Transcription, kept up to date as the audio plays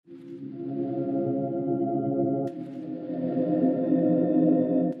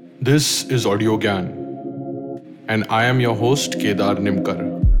This is Audiogyan, and I am your host, Kedar Nimkar.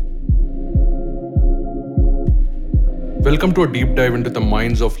 Welcome to a deep dive into the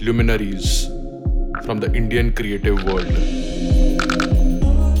minds of luminaries from the Indian creative world.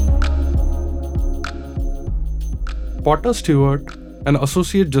 Potter Stewart, an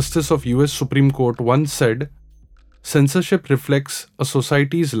Associate Justice of US Supreme Court, once said, "Censorship reflects a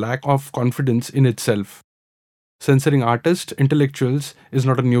society's lack of confidence in itself. Censoring artists, intellectuals is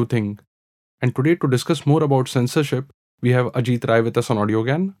not a new thing." And today, to discuss more about censorship, we have Ajit Rai with us on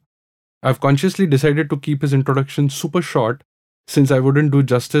Audiogyan. I've consciously decided to keep his introduction super short since I wouldn't do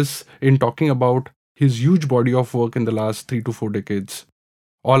justice in talking about his huge body of work in the last 3 to 4 decades.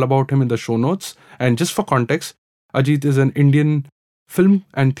 All about him in the show notes. And just for context, Ajit is an Indian film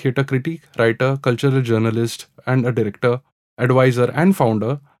and theatre critic, writer, cultural journalist, and a director, advisor, and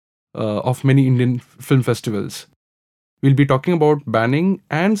founder of many Indian film festivals. We'll be talking about banning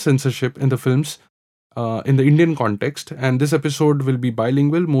and censorship in the films in the Indian context, and this episode will be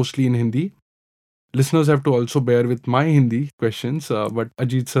bilingual, mostly in Hindi. Listeners have to also bear with my Hindi questions, but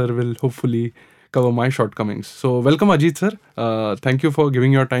Ajit sir will hopefully cover my shortcomings. So welcome Ajit sir. Thank you for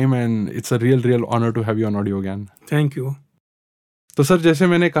giving your time, and it's a real honor to have you on Audiogyan. Thank you. तो sir, जैसे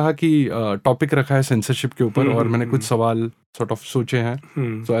मैंने कहा कि topic रखा है censorship के ऊपर और मैंने कुछ सवाल सॉर्ट ऑफ सोचे हैं.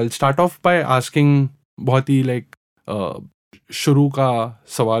 सो I will start of by asking बहुत ही लाइक शुरू का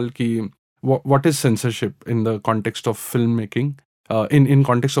सवाल कि what is censorship in the context of filmmaking, in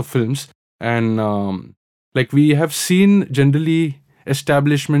context of films, and like we have seen generally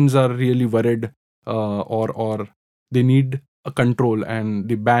establishments are really worried or they need a control and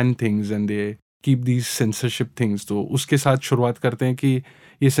they ban things and they keep these censorship things. तो उसके साथ शुरुआत करते हैं कि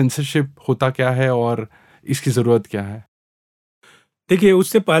ये censorship होता क्या है और इसकी ज़रूरत क्या है. देखिए,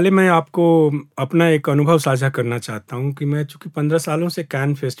 उससे पहले मैं आपको अपना एक अनुभव साझा करना चाहता हूं कि मैं चूंकि 15 सालों से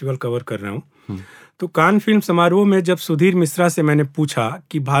कान फेस्टिवल कवर कर रहा हूं, तो कान फिल्म समारोह में जब सुधीर मिश्रा से मैंने पूछा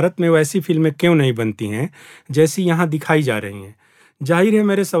कि भारत में वैसी फिल्में क्यों नहीं बनती हैं जैसी यहाँ दिखाई जा रही हैं. जाहिर है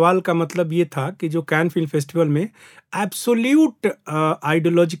मेरे सवाल का मतलब ये था कि जो कान फिल्म फेस्टिवल में एब्सोल्यूट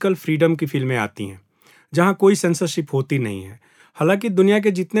आइडियोलॉजिकल फ्रीडम की फिल्में आती हैं, जहाँ कोई सेंसरशिप होती नहीं है. हालांकि दुनिया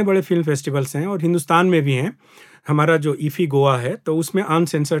के जितने बड़े फिल्म फेस्टिवल्स हैं और हिंदुस्तान में भी हैं, हमारा जो IFFI गोवा है, तो उसमें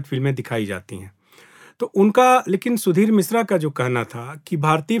अनसेंसर्ड फिल्में दिखाई जाती हैं. तो उनका, लेकिन सुधीर मिश्रा का जो कहना था कि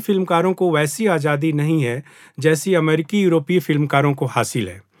भारतीय फिल्मकारों को वैसी आज़ादी नहीं है जैसी अमेरिकी यूरोपीय फिल्मकारों को हासिल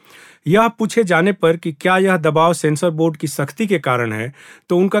है. यह पूछे जाने पर कि क्या यह दबाव सेंसर बोर्ड की सख्ती के कारण है,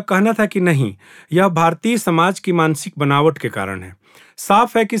 तो उनका कहना था कि नहीं, यह भारतीय समाज की मानसिक बनावट के कारण है.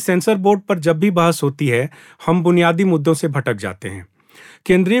 साफ है कि सेंसर बोर्ड पर जब भी बहस होती है, हम बुनियादी मुद्दों से भटक जाते हैं.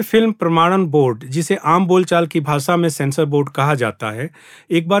 केंद्रीय फिल्म प्रमाणन बोर्ड, जिसे आम बोलचाल की भाषा में सेंसर बोर्ड कहा जाता है,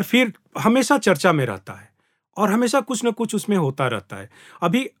 एक बार फिर हमेशा चर्चा में रहता है और हमेशा कुछ न कुछ उसमें होता रहता है.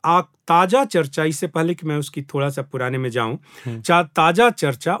 अभी ताज़ा चर्चा, इससे पहले कि मैं उसकी थोड़ा सा पुराने में जाऊं, ताज़ा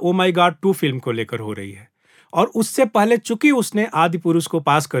चर्चा ओ माय गॉड 2 फिल्म को लेकर हो रही है. और उससे पहले चूंकि उसने आदि पुरुष को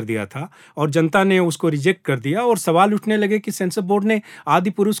पास कर दिया था और जनता ने उसको रिजेक्ट कर दिया और सवाल उठने लगे कि सेंसर बोर्ड ने आदि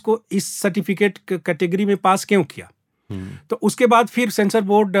पुरुष को इस सर्टिफिकेट कैटेगरी में पास क्यों किया. तो उसके बाद फिर सेंसर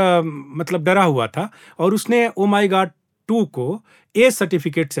बोर्ड मतलब डरा हुआ था और उसने ओ माय गॉड 2 को ए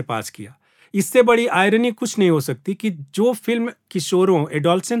सर्टिफिकेट से पास किया. इससे बड़ी आयरनी कुछ नहीं हो सकती कि जो फिल्म किशोरों,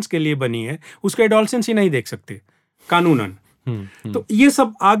 एडोलसेंट्स के लिए बनी है, उसको एडोलसेंट्स ही नहीं देख सकते कानूनन. तो ये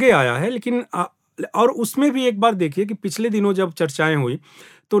सब आगे आया है. लेकिन और उसमें भी एक बार देखिए कि पिछले दिनों जब चर्चाएं हुई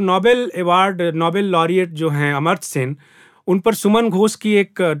तो नोबेल लॉरिएट जो हैं अमर्त्य सेन, उन पर सुमन घोष की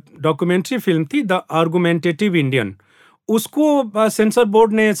एक डॉक्यूमेंट्री फिल्म थी द आर्गुमेंटेटिव इंडियन. उसको सेंसर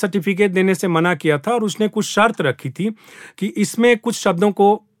बोर्ड ने सर्टिफिकेट देने से मना किया था और उसने कुछ शर्त रखी थी कि इसमें कुछ शब्दों को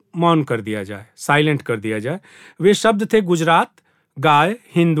मौन कर दिया जाए, साइलेंट कर दिया जाए. वे शब्द थे गुजरात, गाय,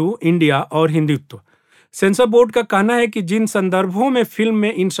 हिंदू, इंडिया और हिंदुत्व. सेंसर बोर्ड का कहना है कि जिन संदर्भों में फिल्म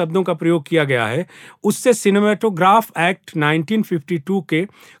में इन शब्दों का प्रयोग किया गया है, उससे सिनेमेटोग्राफ एक्ट 1952 के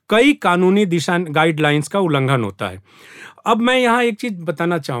कई कानूनी दिशा गाइडलाइंस का उल्लंघन होता है. अब मैं यहाँ एक चीज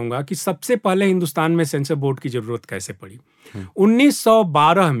बताना चाहूँगा कि सबसे पहले हिंदुस्तान में सेंसर बोर्ड की जरूरत कैसे पड़ी.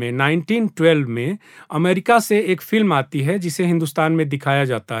 1912 में 1912 में अमेरिका से एक फिल्म आती है जिसे हिंदुस्तान में दिखाया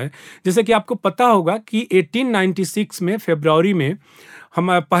जाता है. जैसे कि आपको पता होगा कि 1896 में फरवरी में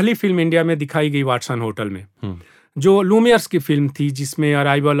हम पहली फिल्म इंडिया में दिखाई गई वाटसन होटल में, जो लूमियर्स की फिल्म थी, जिसमें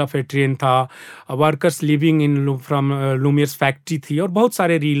अराइवल ऑफ ए ट्रेन था, workers living in from लूमियर्स factory थी और बहुत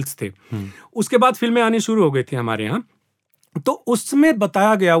सारे रील्स थे. उसके बाद फिल्में आनी शुरू हो गई थी हमारे यहाँ. तो उसमें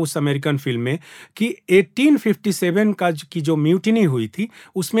बताया गया उस अमेरिकन फिल्म में कि 1857 की जो म्यूटिनी हुई थी,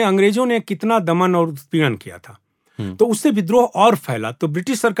 उसमें अंग्रेजों ने कितना दमन और उत्पीड़न किया था. तो उससे विद्रोह और फैला. तो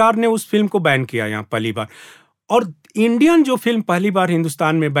ब्रिटिश सरकार ने उस फिल्म को बैन किया यहाँ पहली बार. और इंडियन जो फिल्म पहली बार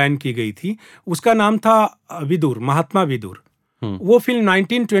हिंदुस्तान में बैन की गई थी उसका नाम था विदुर, महात्मा विदुर। वो फिल्म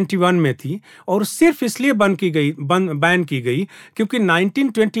 1921 में थी और सिर्फ इसलिए बैन की गई क्योंकि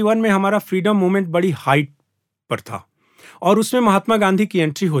 1921 में हमारा फ्रीडम मूवमेंट बड़ी हाइट पर था और उसमें महात्मा गांधी की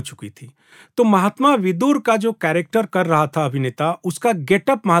एंट्री हो चुकी थी। तो महात्मा विदुर का जो कैरेक्टर कर रहा था अभिनेता, उसका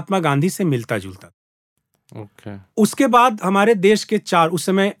गेटअप महात्मा गांधी से मिलता जुलता। उसके बाद हमारे देश के चार, उस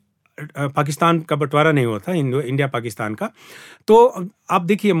समय पाकिस्तान का बंटवारा नहीं हुआ था, इंडिया पाकिस्तान का, तो आप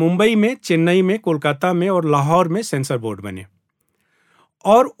देखिए मुंबई में, चेन्नई में, कोलकाता में और लाहौर में सेंसर बोर्ड बने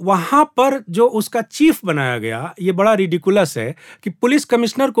और वहां पर जो उसका चीफ बनाया गया, ये बड़ा रिडिकुलस है कि पुलिस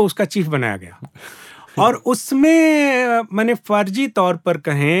कमिश्नर को उसका चीफ बनाया गया और उसमें मैंने फर्जी तौर पर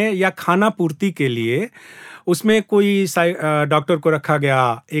कहें या खाना पूर्ति के लिए उसमें कोई डॉक्टर को रखा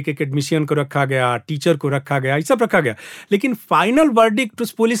गया, एक एकेडमिशियन को रखा गया, टीचर को रखा गया, ये सब रखा गया, लेकिन फाइनल वर्डिक्ट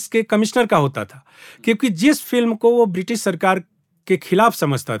उस पुलिस के कमिश्नर का होता था क्योंकि जिस फिल्म को वो ब्रिटिश सरकार के खिलाफ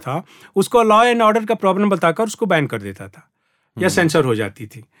समझता था उसको लॉ एंड ऑर्डर का प्रॉब्लम बताकर उसको बैन कर देता था या सेंसर हो जाती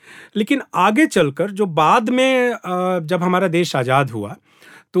थी। लेकिन आगे चलकर जो बाद में जब हमारा देश आज़ाद हुआ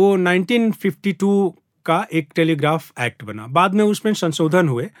तो 1952 का एक टेलीग्राफ एक्ट बना, बाद में उसमें संशोधन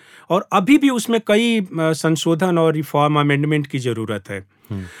हुए और अभी भी उसमें कई संशोधन और रिफॉर्म अमेंडमेंट की जरूरत है।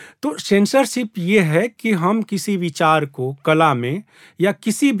 तो सेंसरशिप ये है कि हम किसी विचार को कला में या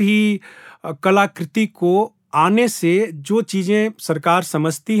किसी भी कलाकृति को आने से जो चीजें सरकार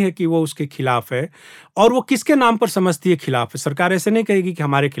समझती है कि वो उसके खिलाफ है, और वो किसके नाम पर समझती है खिलाफ है, सरकार ऐसे नहीं कहेगी कि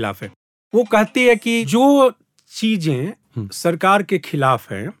हमारे खिलाफ है, वो कहती है कि जो चीजें सरकार के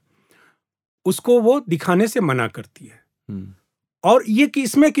खिलाफ है उसको वो दिखाने से मना करती है। और ये कि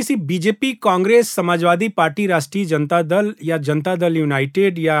इसमें किसी बीजेपी, कांग्रेस, समाजवादी पार्टी, राष्ट्रीय जनता दल या जनता दल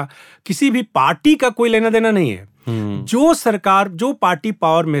यूनाइटेड या किसी भी पार्टी का कोई लेना देना नहीं है। जो सरकार, जो पार्टी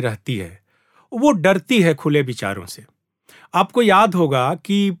पावर में रहती है वो डरती है खुले विचारों से। आपको याद होगा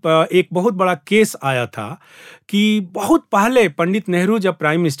कि एक बहुत बड़ा केस आया था कि बहुत पहले पंडित नेहरू जब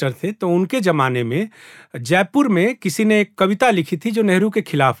प्राइम मिनिस्टर थे तो उनके जमाने में जयपुर में किसी ने एक कविता लिखी थी जो नेहरू के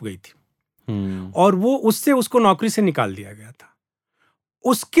खिलाफ गई थी और वो उससे उसको नौकरी से निकाल दिया गया था।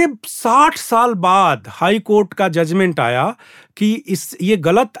 उसके 60 साल बाद हाई कोर्ट का जजमेंट आया कि ये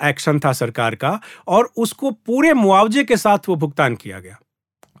गलत एक्शन था सरकार का और उसको पूरे मुआवजे के साथ वो भुगतान किया गया।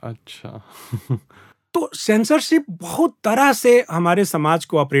 अच्छा। तो सेंसरशिप बहुत तरह से हमारे समाज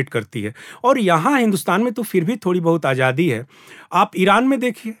को ऑपरेट करती है और यहाँ हिंदुस्तान में तो फिर भी थोड़ी बहुत आज़ादी है। आप ईरान में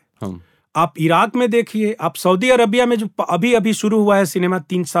देखिए, आप इराक में देखिए, आप सऊदी अरबिया में जो अभी अभी शुरू हुआ है सिनेमा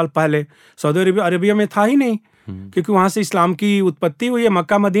 3 साल पहले, सऊदी अरबिया में था ही नहीं क्योंकि वहाँ से इस्लाम की उत्पत्ति हुई है,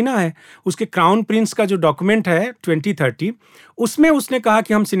 मक्का मदीना है। उसके क्राउन प्रिंस का जो डॉक्यूमेंट है 2030 उसमें उसने कहा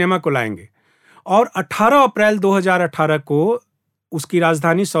कि हम सिनेमा को लाएंगे और 18 अप्रैल 2018 को उसकी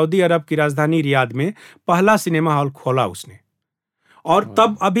राजधानी, सऊदी अरब की राजधानी रियाद में पहला सिनेमा हॉल खोला उसने। और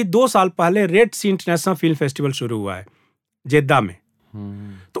तब अभी 2 साल पहले Red Sea International Film Festival शुरू हुआ है जेद्दा में।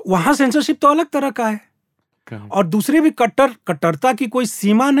 तो वहां सेंसरशिप तो अलग तरह का है और दूसरे भी कट्टरता की कोई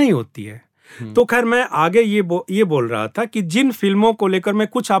सीमा नहीं होती है। तो खैर मैं आगे ये बोल रहा था कि जिन फिल्मों को लेकर मैं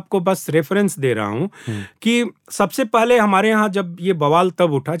कुछ आपको बस रेफरेंस दे रहा हूं कि सबसे पहले हमारे यहाँ जब ये बवाल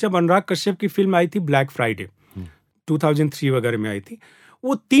तब उठा जब अनुराग कश्यप की फिल्म आई थी ब्लैक फ्राइडे, 2003 वगैरह में आई थी।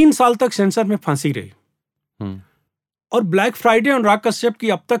 वो 3 साल तक सेंसर में फंसी रही और ब्लैक फ्राइडे अनुराग कश्यप की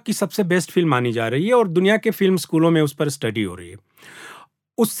अब तक की सबसे बेस्ट फिल्म मानी जा रही है और दुनिया के फिल्म स्कूलों में उस पर स्टडी हो रही है।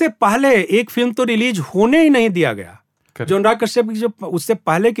 उससे पहले एक फिल्म तो रिलीज होने ही नहीं दिया गया जो अनुराग कश्यप की जो उससे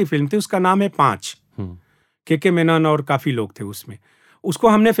पहले की फिल्म थी, उसका नाम है 5। के मेनन और काफी लोग थे उसमें। उसको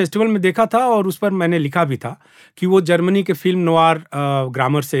हमने फेस्टिवल में देखा था और उस पर मैंने लिखा भी था कि वो जर्मनी के फिल्म नोवार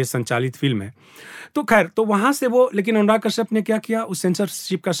ग्रामर से संचालित फिल्म है। तो खैर, तो वहां से वो, लेकिन अनुराग कश्यप ने क्या किया उस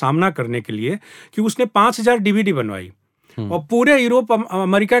सेंसरशिप का सामना करने के लिए कि उसने 5000 DVD बनवाई और पूरे यूरोप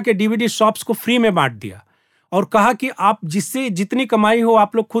अमेरिका के DVD शॉप्स को फ्री में बांट दिया और कहा कि आप जिससे जितनी कमाई हो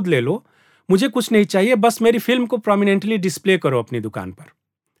आप लोग खुद ले लो, मुझे कुछ नहीं चाहिए, बस मेरी फिल्म को प्रोमिनेंटली डिस्प्ले करो अपनी दुकान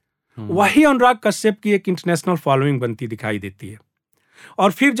पर। वही अनुराग कश्यप की एक इंटरनेशनल फॉलोइंग बनती दिखाई देती है।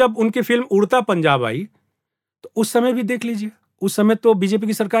 और फिर जब उनकी फिल्म उड़ता पंजाब आई तो उस समय भी देख लीजिए, उस समय तो बीजेपी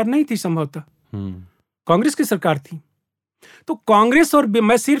की सरकार नहीं थी, संभवतः कांग्रेस की सरकार थी। तो कांग्रेस और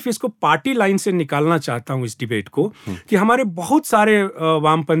मैं सिर्फ इसको पार्टी लाइन से निकालना चाहता हूं इस डिबेट को कि हमारे बहुत सारे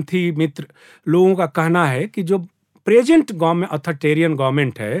वामपंथी मित्र लोगों का कहना है कि जो प्रेजेंट गवर्नमेंट, अथॉरिटेरियन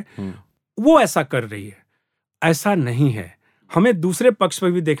गवर्नमेंट है, वो ऐसा कर रही है। ऐसा नहीं है, हमें दूसरे पक्ष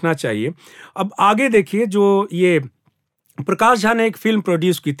पर भी देखना चाहिए। अब आगे देखिए, जो ये प्रकाश झा ने एक फिल्म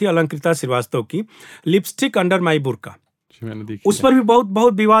प्रोड्यूस की थी अलंकृता श्रीवास्तव की, लिपस्टिक अंडर माई बुर्का, उस पर भी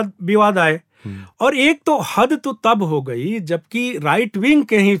बहुत विवाद आए और एक तो हद तो तब हो गई जबकि राइट विंग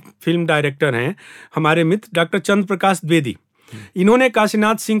के ही फिल्म डायरेक्टर हैं हमारे मित्र डॉक्टर चंद्र प्रकाश द्विवेदी। इन्होंने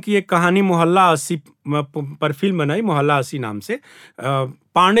काशीनाथ सिंह की एक कहानी मोहल्ला 80 पर फिल्म बनाई, मोहल्ला 80 नाम से।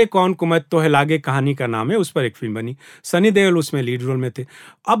 पांडे कौन कुमत तो है लागे कहानी का नाम है, उस पर एक फिल्म बनी। सनी देओल उसमें लीड रोल में थे।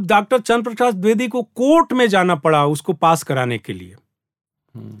 अब डॉक्टर चंद्र प्रकाश द्विवेदी को कोर्ट में जाना पड़ा उसको पास कराने के लिए,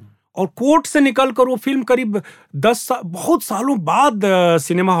 और कोर्ट से निकलकर वो फिल्म करीब 10 साल, बहुत सालों बाद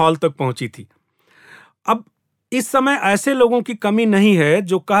सिनेमा हॉल तक पहुंची थी। अब इस समय ऐसे लोगों की कमी नहीं है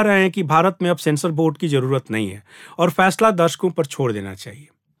जो कह रहे हैं कि भारत में अब सेंसर बोर्ड की जरूरत नहीं है और फैसला दर्शकों पर छोड़ देना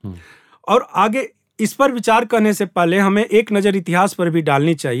चाहिए। और आगे इस पर विचार करने से पहले हमें एक नज़र इतिहास पर भी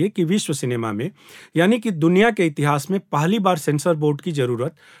डालनी चाहिए कि विश्व सिनेमा में, यानी कि दुनिया के इतिहास में पहली बार सेंसर बोर्ड की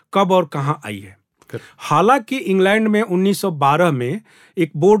जरूरत कब और कहां आई है। हालांकि इंग्लैंड में 1912 में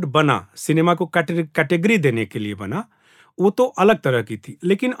एक बोर्ड बना, सिनेमा को कैटेगरी देने के लिए बना, वो तो अलग तरह की थी।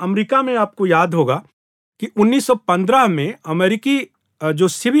 लेकिन अमेरिका में आपको याद होगा कि 1915 में अमेरिकी जो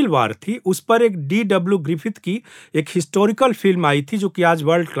सिविल वार थी उस पर एक D.W. ग्रिफिथ की एक हिस्टोरिकल फिल्म आई थी जो कि आज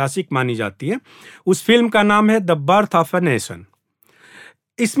वर्ल्ड क्लासिक मानी जाती है। उस फिल्म का नाम है the Birth of a Nation.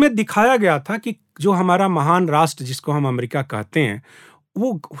 इसमें दिखाया गया था कि जो हमारा महान राष्ट्र जिसको हम अमेरिका कहते हैं,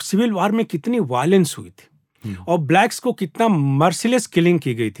 वो सिविल वार में कितनी वायलेंस हुई थी और ब्लैक्स को कितना मर्सिलेस किलिंग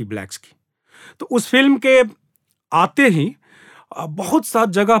की गई थी ब्लैक्स की। तो उस फिल्म के आते ही बहुत सा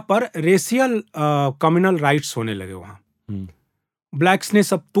जगह पर रेशियल कम्युनल राइट्स होने लगे। वहां ब्लैक्स ने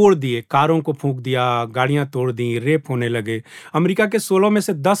सब तोड़ दिए, कारों को फूंक दिया, गाड़ियां तोड़ दी, रेप होने लगे। अमेरिका के 16 में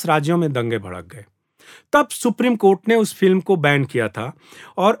से 10 राज्यों में दंगे भड़क गए। तब सुप्रीम कोर्ट ने उस फिल्म को बैन किया था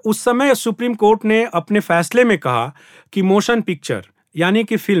और उस समय सुप्रीम कोर्ट ने अपने फैसले में कहा कि मोशन पिक्चर यानी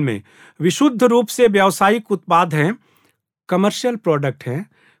कि फिल्में विशुद्ध रूप से व्यावसायिक उत्पाद हैं, कमर्शियल प्रोडक्ट हैं,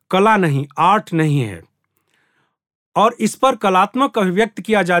 कला नहीं, आर्ट नहीं है, और इस पर कलात्मक अभिव्यक्ति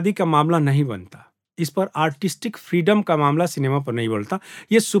की आजादी का मामला नहीं बनता, इस पर आर्टिस्टिक फ्रीडम का मामला सिनेमा पर नहीं बनता।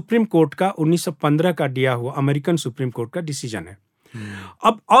 ये सुप्रीम कोर्ट का 1915 का दिया हुआ अमेरिकन सुप्रीम कोर्ट का डिसीजन है।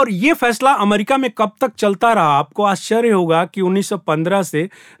 अब और ये फैसला अमेरिका में कब तक चलता रहा, आपको आश्चर्य होगा कि 1915 से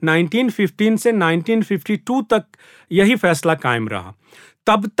 1915 से 1952 तक यही फैसला कायम रहा।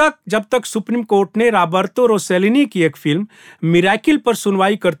 तब तक जब तक सुप्रीम कोर्ट ने रॉबर्टो रोसेलिनी की एक फिल्म मिरेकल पर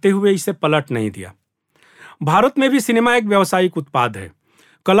सुनवाई करते हुए इसे पलट नहीं दिया। भारत में भी सिनेमा एक व्यावसायिक उत्पाद है,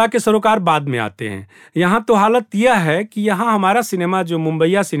 कला के सरोकार बाद में आते हैं। यहाँ तो हालत यह है कि यहाँ हमारा सिनेमा जो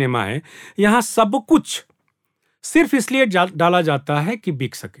मुंबईया सिनेमा है, यहाँ सब कुछ सिर्फ इसलिए डाला जाता है कि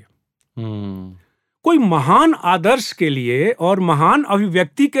बिक सके। कोई महान आदर्श के लिए और महान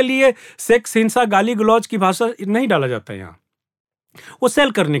अभिव्यक्ति के लिए सेक्स, हिंसा, गाली गलौज की भाषा नहीं डाला जाता। यहाँ वो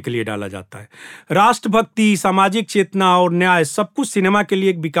सेल करने के लिए डाला जाता है। राष्ट्रभक्ति, सामाजिक चेतना और न्याय सब कुछ सिनेमा के लिए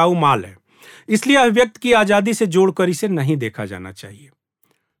एक बिकाऊ माल है। इसलिए अभिव्यक्ति की आजादी से जोड़कर इसे नहीं देखा जाना चाहिए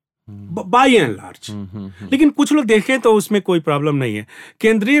बाय एंड लार्ज। लेकिन कुछ लोग देखें तो उसमें कोई प्रॉब्लम नहीं है।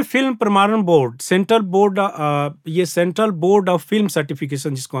 केंद्रीय फिल्म प्रमाणन बोर्ड, ये Central Board of Film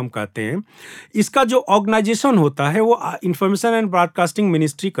Certification जिसको हम कहते हैं, इसका जो ऑर्गेनाइजेशन होता है वो इंफॉर्मेशन एंड ब्रॉडकास्टिंग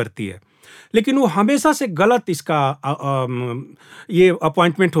मिनिस्ट्री करती है। लेकिन वो हमेशा से गलत इसका ये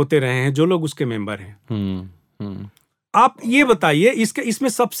अपॉइंटमेंट होते रहे हैं जो लोग उसके मेंबर हैं। आप ये बताइए, इसमें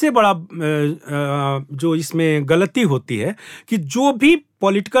सबसे बड़ा जो इसमें गलती होती है कि जो भी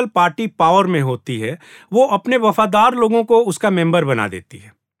पॉलिटिकल पार्टी पावर में होती है वो अपने वफादार लोगों को उसका मेंबर बना देती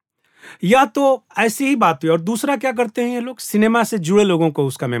है, या तो ऐसी ही बात है। और दूसरा क्या करते हैं ये लोग, सिनेमा से जुड़े लोगों को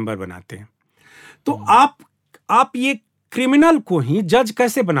उसका मेंबर बनाते हैं। तो आप ये क्रिमिनल को ही जज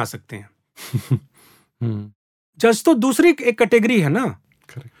कैसे बना सकते हैं? जज तो दूसरी एक कैटेगरी है ना।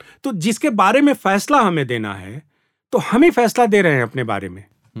 तो जिसके बारे में फैसला हमें देना है तो हम ही फैसला दे रहे हैं अपने बारे में।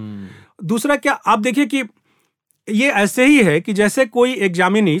 दूसरा क्या, आप देखिए कि ये ऐसे ही है कि जैसे कोई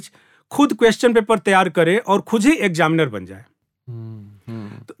एग्जामिनीज खुद क्वेश्चन पेपर तैयार करे और खुद ही एग्जामिनर बन जाए।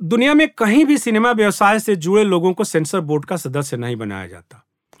 तो दुनिया में कहीं भी सिनेमा व्यवसाय से जुड़े लोगों को सेंसर बोर्ड का सदस्य नहीं बनाया जाता।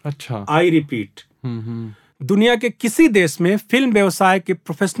 अच्छा, आई रिपीट, दुनिया के किसी देश में फिल्म व्यवसाय के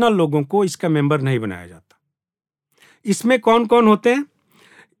प्रोफेशनल लोगों को इसका मेंबर नहीं बनाया जाता। इसमें कौन कौन होते हैं?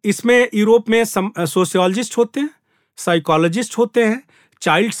 इसमें यूरोप में सोशियोलॉजिस्ट होते हैं, साइकोलॉजिस्ट होते हैं,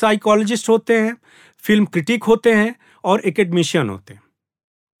 चाइल्ड साइकोलॉजिस्ट होते हैं, फिल्म क्रिटिक होते हैं और एकेडमिशियन होते हैं।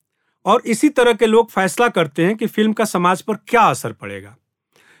 और इसी तरह के लोग फैसला करते हैं कि फिल्म का समाज पर क्या असर पड़ेगा।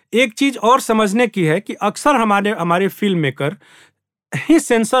 एक चीज और समझने की है कि अक्सर हमारे फिल्म मेकर ही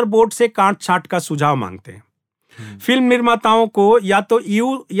सेंसर बोर्ड से काट छांट का सुझाव मांगते हैं। फिल्म निर्माताओं को या तो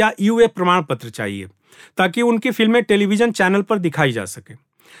यूए प्रमाण पत्र चाहिए ताकि उनकी फिल्में टेलीविजन चैनल पर दिखाई जा सके,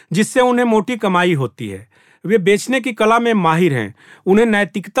 जिससे उन्हें मोटी कमाई होती है। वे बेचने की कला में माहिर हैं, उन्हें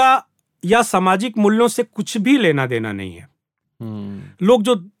नैतिकता या सामाजिक मूल्यों से कुछ भी लेना देना नहीं है। लोग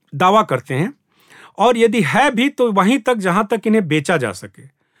जो दावा करते हैं, और यदि है भी तो वहीं तक जहां तक इन्हें बेचा जा सके।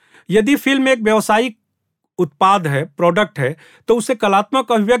 यदि फिल्म एक व्यावसायिक उत्पाद है, प्रोडक्ट है, तो उसे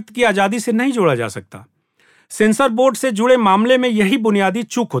कलात्मक अभिव्यक्ति की आजादी से नहीं जोड़ा जा सकता। सेंसर बोर्ड से जुड़े मामले में यही बुनियादी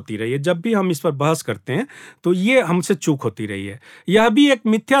चूक होती रही है। जब भी हम इस पर बहस करते हैं तो ये हमसे चूक होती रही है। यह भी एक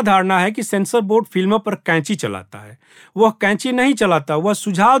मिथ्या धारणा है कि सेंसर बोर्ड फिल्मों पर कैंची चलाता है। वह कैंची नहीं चलाता, वह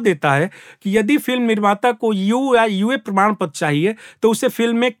सुझाव देता है कि यदि फिल्म निर्माता को यू या यूए प्रमाण पत्र चाहिए तो उसे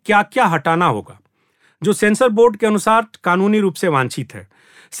फिल्म में क्या क्या हटाना होगा, जो सेंसर बोर्ड के अनुसार कानूनी रूप से वांछित है।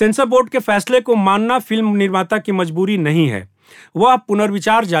 सेंसर बोर्ड के फैसले को मानना फिल्म निर्माता की मजबूरी नहीं है। वह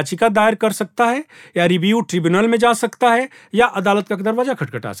पुनर्विचार याचिका दायर कर सकता है, या रिव्यू ट्रिब्यूनल में जा सकता है, या अदालत का दरवाजा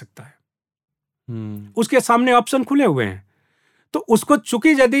खटखटा सकता है। उसके सामने ऑप्शन खुले हुए हैं। तो उसको चूंकि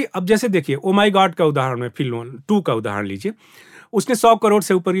यदि, अब जैसे देखिए ओ माई गॉड का उदाहरण में, फिल्म 2 का उदाहरण लीजिए, उसने 100 करोड़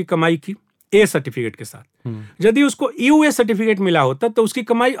से ऊपर की कमाई की ए सर्टिफिकेट के साथ। यदि उसको यूए सर्टिफिकेट मिला होता तो उसकी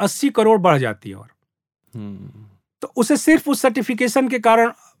कमाई 80 करोड़ बढ़ जाती। और तो उसे सिर्फ उस सर्टिफिकेशन के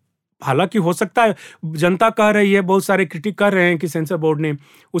कारण, हालांकि हो सकता है जनता कह रही है, बहुत सारे क्रिटिक कर रहे हैं कि सेंसर बोर्ड ने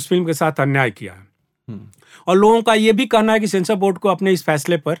उस फिल्म के साथ अन्याय किया है, और लोगों का यह भी कहना है कि सेंसर बोर्ड को अपने इस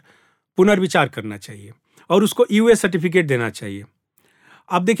फैसले पर पुनर्विचार करना चाहिए और उसको यूए सर्टिफिकेट देना चाहिए।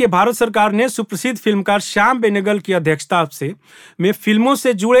 अब देखिए, भारत सरकार ने सुप्रसिद्ध फिल्मकार श्याम बेनेगल की अध्यक्षता में फिल्मों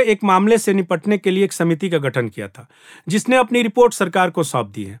से जुड़े एक मामले से निपटने के लिए एक समिति का गठन किया था, जिसने अपनी रिपोर्ट सरकार को सौंप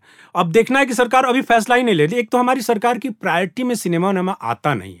दी है। अब देखना है कि सरकार अभी फैसला ही नहीं ले रही। एक तो हमारी सरकार की प्रायोरिटी में सिनेमा नामा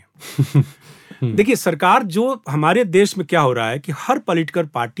आता नहीं है। देखिए, सरकार जो हमारे देश में क्या हो रहा है कि हर पॉलिटिकल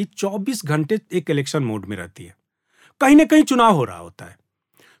पार्टी 24 घंटे एक इलेक्शन मोड में रहती है, कहीं ना कहीं चुनाव हो रहा होता है,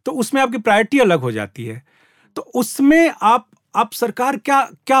 तो उसमें आपकी प्रायोरिटी अलग हो जाती है। तो उसमें आप सरकार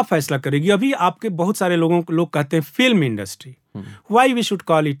क्या फैसला करेगी। अभी आपके बहुत सारे लोग कहते हैं film industry, why we should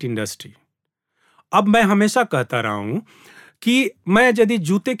call it industry. अब मैं हमेशा कहता रहा हूं कि मैं यदि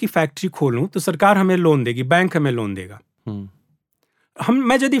जूते की फैक्ट्री खोलूं तो सरकार हमें लोन देगी, बैंक हमें लोन देगा।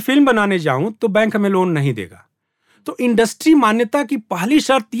 मैं यदि फिल्म बनाने जाऊं तो बैंक हमें लोन नहीं देगा। तो इंडस्ट्री मान्यता की पहली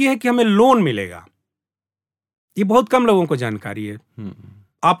शर्त यह है कि हमें लोन मिलेगा। ये बहुत कम लोगों को जानकारी है,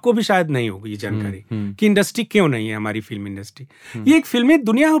 आपको भी शायद नहीं होगी ये जानकारी कि इंडस्ट्री क्यों नहीं है हमारी फिल्म इंडस्ट्री। ये एक फिल्मी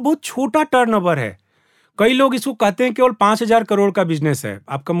दुनिया का बहुत छोटा टर्नओवर है। कई लोग इसको कहते हैं केवल 5,000 करोड़ का बिजनेस है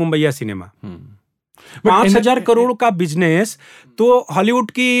आपका मुंबईया सिनेमा। 5,000 करोड़ का बिजनेस तो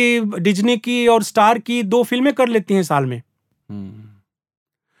हॉलीवुड की, डिज्नी की और स्टार की 2 फिल्में कर लेती हैं साल में।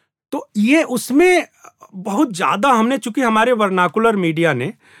 तो ये उसमें बहुत ज्यादा हमने, चूंकि हमारे वर्नाकुलर मीडिया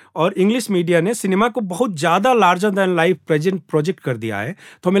ने और इंग्लिश मीडिया ने सिनेमा को बहुत ज्यादा लार्जर देन लाइफ प्रोजेक्ट कर दिया है,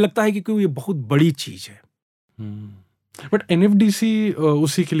 तो हमें लगता है कि ये बहुत बड़ी चीज है। बट एनएफडीसी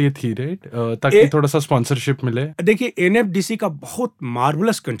उसी के लिए थी, राइट, ताकि थोड़ा सा स्पॉन्सरशिप मिले। देखिए, एनएफडीसी का बहुत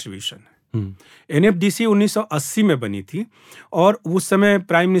मार्वलस कंट्रीब्यूशन है। एनएफडीसी 1980 में बनी थी और उस समय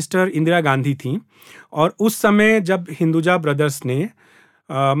प्राइम मिनिस्टर इंदिरा गांधी थी। और उस समय जब हिंदुजा ब्रदर्स ने,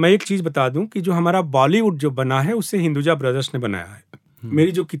 मैं एक चीज बता दूं कि जो हमारा बॉलीवुड जो बना है उसे हिंदुजा ब्रदर्स ने बनाया है।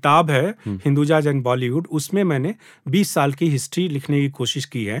 मेरी जो किताब है हिंदुजाज एंड बॉलीवुड, उसमें मैंने 20 साल की हिस्ट्री लिखने की कोशिश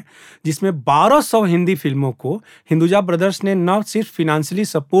की है, जिसमें 1200 हिंदी फिल्मों को हिंदुजा ब्रदर्स ने न सिर्फ फिनेंशियली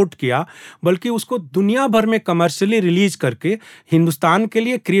सपोर्ट किया, बल्कि उसको दुनिया भर में कमर्शियली रिलीज करके हिंदुस्तान के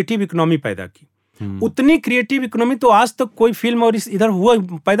लिए क्रिएटिव इकोनॉमी पैदा की। उतनी क्रिएटिव इकोनॉमी तो आज तक कोई फिल्म और इधर हुआ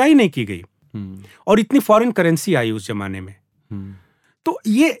पैदा ही नहीं की गई। और इतनी फॉरेन करेंसी आई उस जमाने में। तो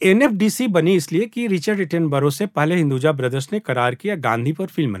ये एनएफडीसी बनी इसलिए कि रिचर्ड एटनबरो से पहले हिंदुजा ब्रदर्स ने करार किया गांधी पर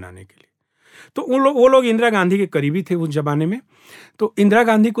फिल्म बनाने के लिए। तो वो लोग इंदिरा गांधी के करीबी थे उस जमाने में। तो इंदिरा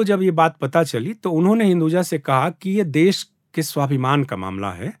गांधी को जब ये बात पता चली तो उन्होंने हिंदुजा से कहा कि ये देश के स्वाभिमान का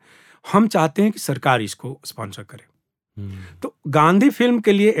मामला है, हम चाहते हैं कि सरकार इसको स्पॉन्सर करे। तो गांधी फिल्म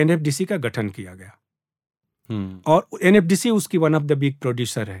के लिए एनएफडीसी का गठन किया गया और एनएफडीसी उसकी one of the big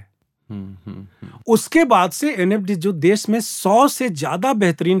producer है। उसके बाद से एनएफडीसी, जो देश में 100 से ज्यादा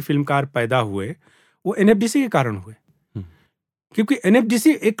बेहतरीन फिल्मकार पैदा हुए, वो एनएफडीसी के कारण हुए। क्योंकि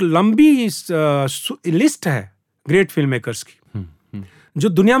एनएफडीसी एक लंबी लिस्ट है ग्रेट फिल्म मेकर्स की, जो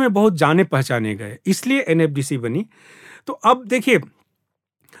दुनिया में बहुत जाने पहचाने गए, इसलिए एनएफडीसी बनी। तो अब देखिए,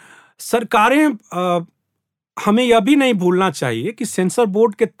 सरकारें, हमें यह भी नहीं भूलना चाहिए कि सेंसर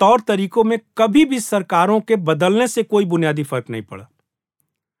बोर्ड के तौर तरीकों में कभी भी सरकारों के बदलने से कोई बुनियादी फर्क नहीं पड़ा।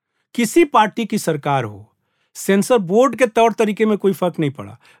 किसी पार्टी की सरकार हो, सेंसर बोर्ड के तौर तरीके में कोई फर्क नहीं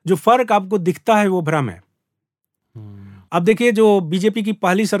पड़ा। जो फर्क आपको दिखता है वो भ्रम है। अब देखिए, जो बीजेपी की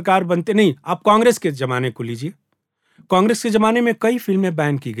पहली सरकार बनते, नहीं, आप कांग्रेस के जमाने को लीजिए। कांग्रेस के जमाने में कई फिल्में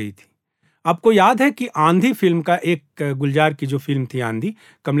बैन की गई थी। आपको याद है कि आंधी फिल्म का, एक गुलजार की जो फिल्म थी आंधी,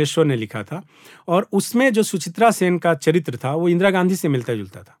 कमलेश्वर ने लिखा था, और उसमें जो सुचित्रा सेन का चरित्र था वो इंदिरा गांधी से मिलता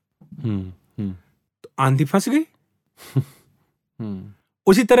जुलता था। तो आंधी फंस गई।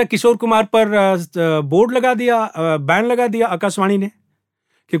 उसी तरह किशोर कुमार पर बोर्ड लगा दिया, बैन लगा दिया आकाशवाणी ने,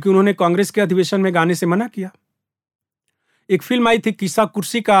 क्योंकि उन्होंने कांग्रेस के अधिवेशन में गाने से मना किया। एक फिल्म आई थी किस्सा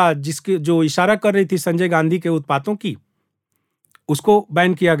कुर्सी का, जिसके जो इशारा कर रही थी संजय गांधी के उत्पातों की, उसको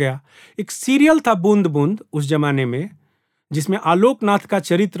बैन किया गया। एक सीरियल था बूंद बूंद उस जमाने में, जिसमें आलोकनाथ का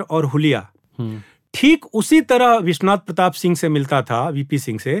चरित्र और हुलिया ठीक उसी तरह विश्वनाथ प्रताप सिंह से मिलता था, वीपी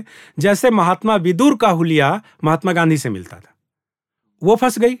सिंह से, जैसे महात्मा विदुर का हुलिया महात्मा गांधी से मिलता था। वो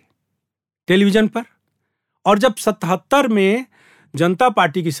फंस गई टेलीविजन पर। और जब 77 में जनता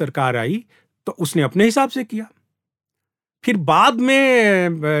पार्टी की सरकार आई तो उसने अपने हिसाब से किया। फिर बाद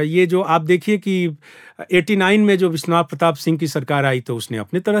में ये जो आप देखिए कि 89 में जो विश्वनाथ प्रताप सिंह की सरकार आई तो उसने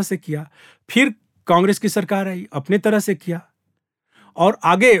अपने तरह से किया। फिर कांग्रेस की सरकार आई, अपने तरह से किया। और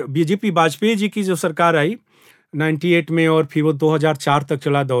आगे बीजेपी वाजपेयी जी की जो सरकार आई 98 में, और फिर वो 2004 तक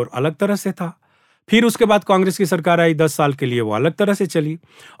चला दौर, अलग तरह से था। फिर उसके बाद कांग्रेस की सरकार आई 10 साल के लिए, वो अलग तरह से चली।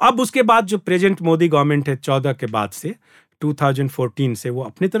 अब उसके बाद जो प्रेजेंट मोदी गवर्नमेंट है 14 के बाद से, 2014 से, वो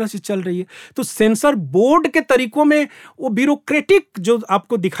अपनी तरह से चल रही है। तो सेंसर बोर्ड के तरीकों में वो ब्यूरोक्रेटिक जो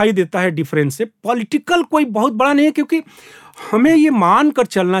आपको दिखाई देता है डिफरेंस से, पॉलिटिकल कोई बहुत बड़ा नहीं है। क्योंकि हमें ये मान कर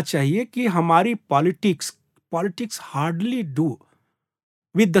चलना चाहिए कि हमारी politics hardly do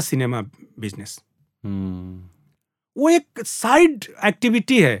with the cinema business. वो एक साइड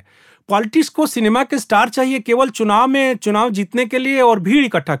एक्टिविटी है। पॉलिटिक्स को सिनेमा के स्टार चाहिए केवल चुनाव जीतने के लिए और भीड़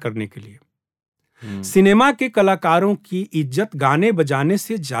इकट्ठा करने के लिए। सिनेमा के कलाकारों की इज्जत गाने बजाने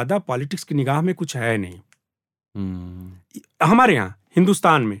से ज्यादा पॉलिटिक्स की निगाह में कुछ है नहीं हमारे यहाँ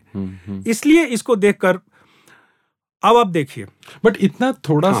हिंदुस्तान में। इसलिए इसको देखकर अब देखिए, बट इतना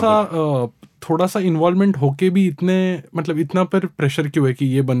थोड़ा सा इन्वॉल्वमेंट होके भी इतना पर प्रेशर क्यों है कि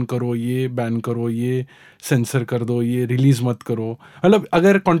ये बंद करो, ये बैन करो, ये सेंसर कर दो, ये रिलीज मत करो? मतलब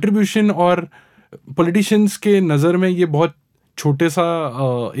अगर कंट्रीब्यूशन और पॉलिटिशियंस के नज़र में ये बहुत छोटे सा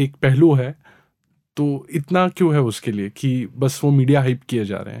एक पहलू है, तो इतना क्यों है उसके लिए कि बस वो मीडिया हाइप किए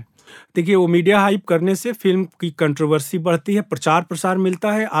जा रहे हैं? देखिए, वो मीडिया हाइप करने से फिल्म की कंट्रोवर्सी बढ़ती है, प्रचार प्रसार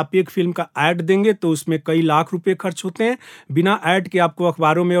मिलता है। आप एक फिल्म का ऐड देंगे तो उसमें कई लाख रुपए खर्च होते हैं। बिना ऐड के आपको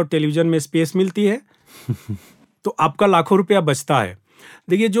अखबारों में और टेलीविजन में स्पेस मिलती है तो आपका लाखों रुपया बचता है।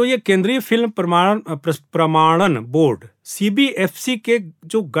 देखिए, जो ये केंद्रीय फिल्म प्रमाणन बोर्ड CBFC के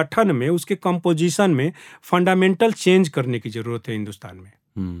जो गठन में, उसके कंपोजिशन में फंडामेंटल चेंज करने की जरूरत है हिंदुस्तान में।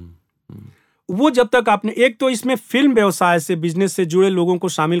 वो जब तक आपने, एक तो इसमें फिल्म व्यवसाय से, बिजनेस से जुड़े लोगों को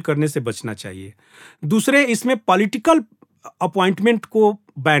शामिल करने से बचना चाहिए। दूसरे, इसमें पॉलिटिकल अपॉइंटमेंट को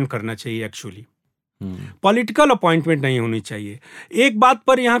बैन करना चाहिए। एक्चुअली पॉलिटिकल अपॉइंटमेंट नहीं होनी चाहिए। एक बात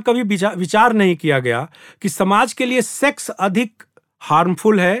पर यहाँ कभी विचार नहीं किया गया कि समाज के लिए सेक्स अधिक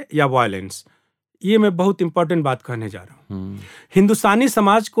हार्मफुल है या वायलेंस। ये मैं बहुत इंपॉर्टेंट बात कहने जा रहा हूँ। हिंदुस्तानी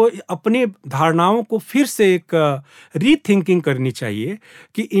समाज को अपनी धारणाओं को फिर से एक रीथिंकिंग करनी चाहिए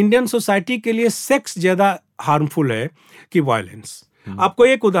कि इंडियन सोसाइटी के लिए सेक्स ज्यादा हार्मफुल है कि वायलेंस। आपको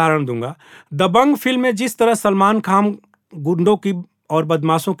एक उदाहरण दूंगा। दबंग फिल्म में जिस तरह सलमान खान गुंडों की और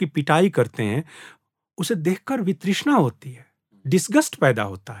बदमाशों की पिटाई करते हैं, उसे देखकर वितृष्णा होती है, डिस्गस्ट पैदा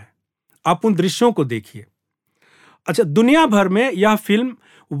होता है। आप उन दृश्यों को देखिए। अच्छा, दुनिया भर में यह फिल्म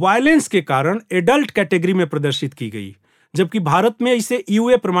वायलेंस के कारण एडल्ट कैटेगरी में प्रदर्शित की गई, जबकि भारत में इसे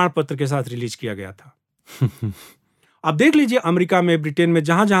यूए प्रमाण पत्र के साथ रिलीज किया गया था। आप देख लीजिए, अमेरिका में, ब्रिटेन में,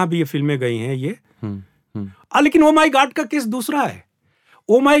 जहां जहां भी ये फिल्में गई हैं ये। लेकिन ओ माय गॉड का केस दूसरा है।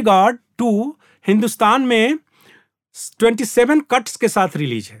 ओ माय गॉड 2 हिंदुस्तान में 27 कट्स के साथ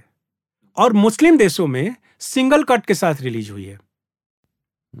रिलीज है और मुस्लिम देशों में सिंगल कट के साथ रिलीज हुई है।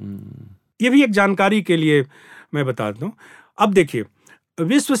 ये भी एक जानकारी के लिए मैं बता दूं। अब देखिए,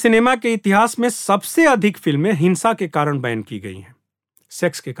 विश्व सिनेमा के इतिहास में सबसे अधिक फिल्में हिंसा के कारण बैन की गई हैं,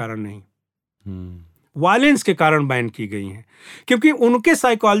 सेक्स के कारण नहीं, वायलेंस के कारण बैन की गई हैं। क्योंकि उनके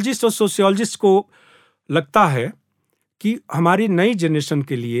साइकोलॉजिस्ट और सोशियोलॉजिस्ट को लगता है कि हमारी नई जनरेशन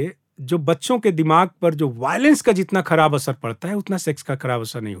के लिए जो बच्चों के दिमाग पर जो वायलेंस का जितना खराब असर पड़ता है, उतना सेक्स का खराब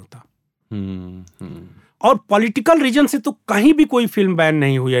असर नहीं होता। और पॉलिटिकल रीजन से तो कहीं भी कोई फिल्म बैन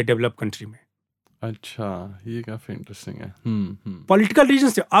नहीं हुई है डेवलप कंट्री में। अच्छा, ये काफी इंटरेस्टिंग है। पॉलिटिकल रीजन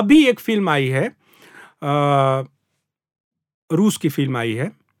से अभी एक फिल्म आई है, रूस की फिल्म आई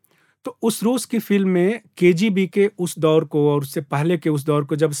है, तो उस रूस की फिल्म में KGB के उस दौर को और उससे पहले के उस दौर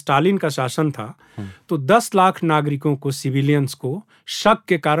को, जब स्टालिन का शासन था, तो 10 लाख नागरिकों को, सिविलियंस को शक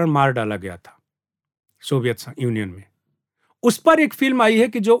के कारण मार डाला गया था सोवियत यूनियन में। उस पर एक फिल्म आई है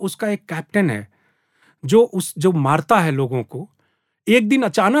कि जो उसका एक कैप्टन है जो मारता है लोगों को, एक दिन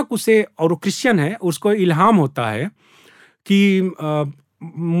अचानक उसे, और वो क्रिश्चियन है, उसको इल्हाम होता है कि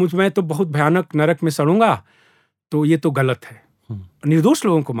मैं तो बहुत भयानक नरक में सड़ूंगा, तो ये तो गलत है। निर्दोष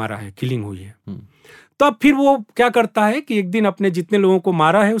लोगों को मारा है, किलिंग हुई है। तो अब फिर वो क्या करता है कि एक दिन अपने जितने लोगों को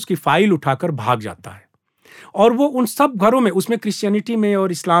मारा है उसकी फाइल उठाकर भाग जाता है, और वो उन सब घरों में, उसमें क्रिश्चियनिटी में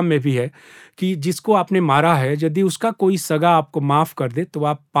और इस्लाम में भी है कि जिसको आपने मारा है यदि उसका कोई सगा आपको माफ कर दे तो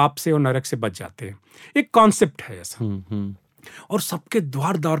आप पाप से और नरक से बच जाते हैं। एक कॉन्सेप्ट है ऐसा। और सबके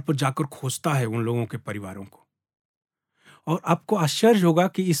द्वार द्वार पर जाकर खोजता है उन लोगों के परिवारों को। और आपको आश्चर्य होगा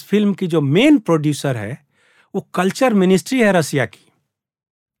कि इस फिल्म की जो मेन प्रोड्यूसर है वो कल्चर मिनिस्ट्री है रसिया की।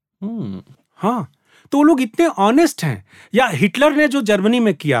 हाँ, तो वो लोग इतने ऑनेस्ट हैं। या हिटलर ने जो जर्मनी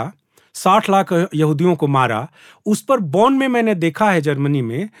में किया, 60 लाख यहूदियों को मारा, उस पर बॉन में मैंने देखा है जर्मनी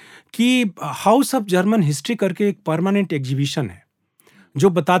में कि हाउस ऑफ जर्मन हिस्ट्री करके एक परमानेंट एग्जीबिशन है जो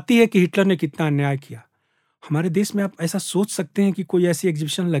बताती है कि हिटलर ने कितना अन्याय किया। हमारे देश में आप ऐसा सोच सकते हैं कि कोई ऐसी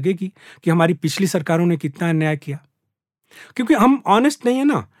एग्जीबिशन लगेगी कि हमारी पिछली सरकारों ने कितना अन्याय किया? क्योंकि हम ऑनेस्ट नहीं है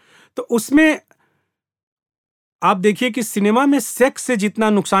ना। तो उसमें आप देखिए कि सिनेमा में सेक्स से जितना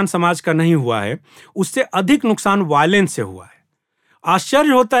नुकसान समाज का नहीं हुआ है, उससे अधिक नुकसान वायलेंस से हुआ है।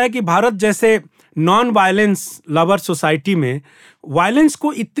 आश्चर्य होता है कि भारत जैसे नॉन वायलेंस लवर सोसाइटी में वायलेंस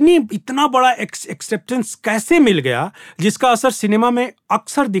को इतना बड़ा एक्सेप्टेंस कैसे मिल गया, जिसका असर सिनेमा में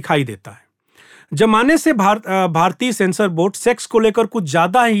अक्सर दिखाई देता है। जमाने से भारतीय सेंसर बोर्ड सेक्स को लेकर कुछ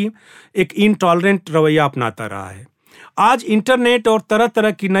ज्यादा ही एक इनटॉलरेंट रवैया अपनाता रहा है। आज इंटरनेट और तरह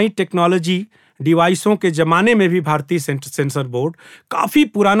तरह की नई टेक्नोलॉजी डिवाइसों के जमाने में भी भारतीय सेंसर बोर्ड काफी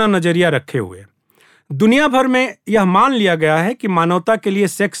पुराना नजरिया रखे हुए है। दुनिया भर में यह मान लिया गया है कि मानवता के लिए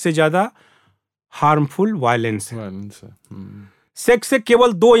सेक्स से ज्यादा हार्मफुल वायलेंस है। सेक्स से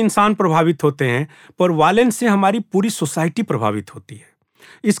केवल 2 इंसान प्रभावित होते हैं, पर वायलेंस से हमारी पूरी सोसाइटी प्रभावित होती है।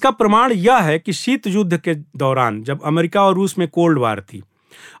 इसका प्रमाण यह है कि शीत युद्ध के दौरान जब अमेरिका और रूस में कोल्ड वार थी,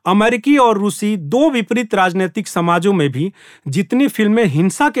 अमेरिकी और रूसी 2 विपरीत राजनीतिक समाजों में भी जितनी फिल्में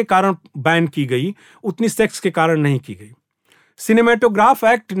हिंसा के कारण बैन की गई, उतनी सेक्स के कारण नहीं की गई। सिनेमेटोग्राफ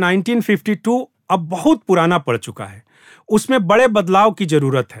एक्ट 1952 अब बहुत पुराना पड़ चुका है। उसमें बड़े बदलाव की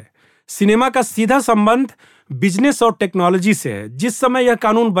जरूरत है। सिनेमा का सीधा संबंध बिजनेस और टेक्नोलॉजी से है। जिस समय यह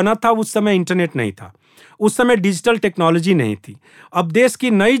कानून बना था उस समय इंटरनेट नहीं था, उस समय डिजिटल टेक्नोलॉजी नहीं थी। अब देश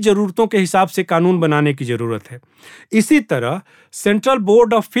की नई जरूरतों के हिसाब से कानून बनाने की जरूरत है। इसी तरह Central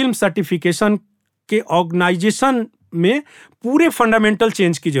Board of Film Certification के ऑर्गेनाइजेशन में पूरे फंडामेंटल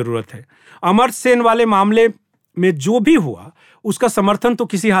चेंज की जरूरत है। अमर सेन वाले मामले में जो भी हुआ उसका समर्थन तो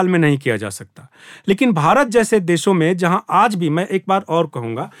किसी हाल में नहीं किया जा सकता, लेकिन भारत जैसे देशों में जहां आज भी, मैं एक बार और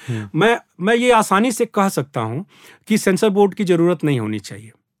कहूंगा, मैं ये आसानी से कह सकता हूं कि सेंसर बोर्ड की जरूरत नहीं होनी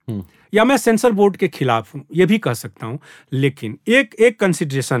चाहिए, या मैं सेंसर बोर्ड के खिलाफ हूं, ये भी कह सकता हूं। लेकिन एक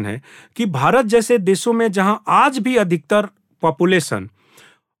कंसिडरेशन है कि भारत जैसे देशों में जहां आज भी अधिकतर पॉपुलेशन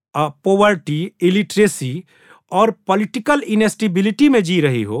पॉवर्टी, इलिटरेसी और पॉलिटिकल इनस्टेबिलिटी में जी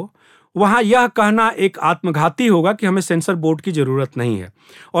रही हो, वहां यह कहना एक आत्मघाती होगा कि हमें सेंसर बोर्ड की जरूरत नहीं है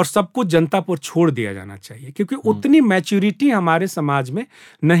और सब कुछ जनता पर छोड़ दिया जाना चाहिए, क्योंकि उतनी मैच्योरिटी हमारे समाज में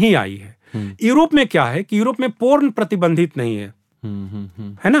नहीं आई है। यूरोप में क्या है कि यूरोप में पोर्न प्रतिबंधित नहीं है,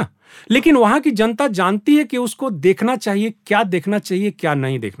 है ना, लेकिन वहां की जनता जानती है कि उसको देखना चाहिए, क्या देखना चाहिए, क्या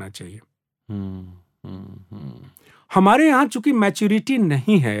नहीं देखना चाहिए। हमारे यहाँ चूंकि मैच्योरिटी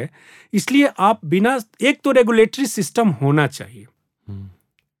नहीं है, इसलिए आप बिना, एक तो रेगुलेटरी सिस्टम होना चाहिए,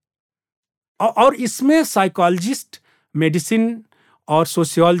 और इसमें साइकोलॉजिस्ट, मेडिसिन और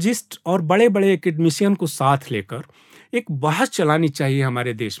सोशियोलॉजिस्ट और बड़े बड़े एकेडमिशियन को साथ लेकर एक बहस चलानी चाहिए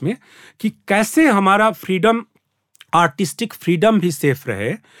हमारे देश में कि कैसे हमारा फ्रीडम, आर्टिस्टिक फ्रीडम भी सेफ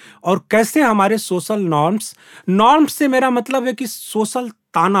रहे, और कैसे हमारे सोशल नॉर्म्स से मेरा मतलब है कि सोशल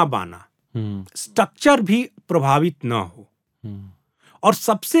ताना बाना, स्ट्रक्चर भी प्रभावित ना हो। और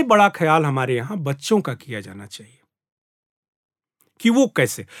सबसे बड़ा ख्याल हमारे यहाँ बच्चों का किया जाना चाहिए कि वो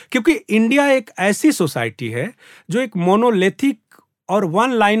कैसे, क्योंकि इंडिया एक ऐसी सोसाइटी है जो एक मोनोलिथिक और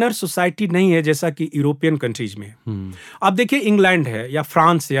वन लाइनर सोसाइटी नहीं है जैसा कि यूरोपियन कंट्रीज में है। आप देखिए इंग्लैंड है या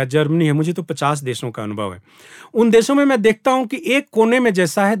फ्रांस या जर्मनी है, मुझे तो 50 देशों का अनुभव है। उन देशों में मैं देखता हूं कि एक कोने में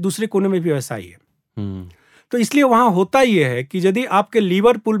जैसा है दूसरे कोने में भी वैसा ही है। तो इसलिए वहां होता यह है कि यदि आपके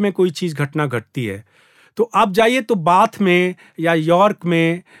लिवरपूल में कोई चीज घटना घटती है तो आप जाइए तो बाथ में या यॉर्क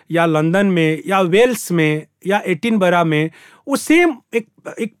में या लंदन में या वेल्स में या एडिनबरा में वो सेम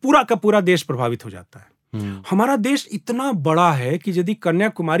एक पूरा का पूरा देश प्रभावित हो जाता है। हमारा देश इतना बड़ा है कि यदि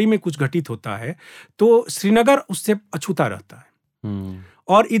कन्याकुमारी में कुछ घटित होता है तो श्रीनगर उससे अछूता रहता है,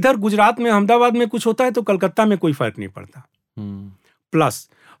 और इधर गुजरात में अहमदाबाद में कुछ होता है तो कलकत्ता में कोई फर्क नहीं पड़ता। प्लस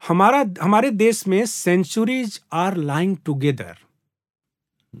हमारे देश में सेंचुरीज आर लाइंग टुगेदर।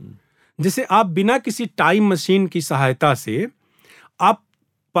 जैसे आप बिना किसी टाइम मशीन की सहायता से आप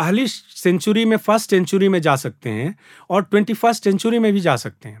पहली सेंचुरी में, फर्स्ट सेंचुरी में जा सकते हैं और 21st सेंचुरी में भी जा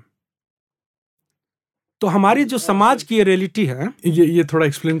सकते हैं। तो हमारी जो समाज की रियलिटी है, ये थोड़ा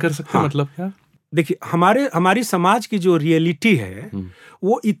एक्सप्लेन कर सकते हैं, हाँ, मतलब क्या? देखिए हमारी समाज की जो रियलिटी है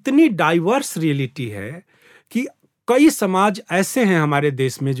वो इतनी डाइवर्स रियलिटी है कि कई समाज ऐसे हैं हमारे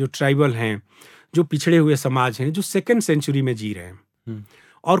देश में जो ट्राइबल हैं, जो पिछड़े हुए समाज हैं, जो सेकेंड सेंचुरी में जी रहे हैं।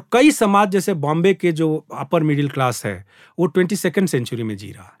 और कई समाज जैसे बॉम्बे के जो अपर मिडिल क्लास है वो 22nd सेंचुरी में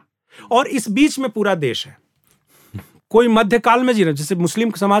जी रहा है। और इस बीच में पूरा देश है, कोई मध्यकाल में जी रहा है। जैसे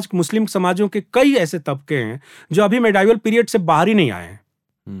मुस्लिम समाजों के कई ऐसे तबके हैं जो अभी मेडाइवल पीरियड से बाहर ही नहीं आए हैं।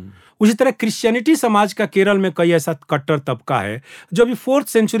 उसी तरह क्रिश्चियनिटी समाज का केरल में कई ऐसा कट्टर तबका है जो अभी 4th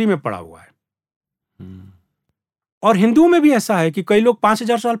सेंचुरी में पड़ा हुआ है। और हिंदुओं में भी ऐसा है कि कई लोग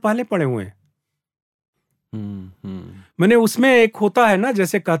 5000 साल पहले पड़े हुए हैं। मैंने उसमें एक होता है ना,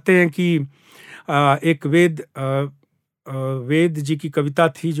 जैसे कहते हैं कि एक वेद जी की कविता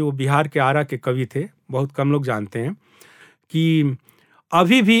थी जो बिहार के आरा के कवि थे, बहुत कम लोग जानते हैं, कि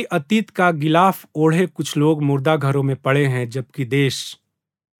अभी भी अतीत का गिलाफ ओढ़े कुछ लोग मुर्दा घरों में पड़े हैं,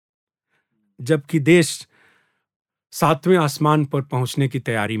 जबकि देश 7वें आसमान पर पहुंचने की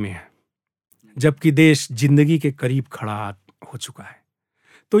तैयारी में है, जबकि देश जिंदगी के करीब खड़ा हो चुका है।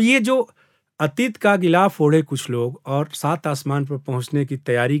 तो ये जो अतीत का गिलाफ ओढ़े कुछ लोग और 7 आसमान पर पहुंचने की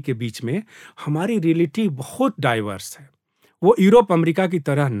तैयारी के बीच में हमारी रियलिटी बहुत डाइवर्स है। वो यूरोप अमेरिका की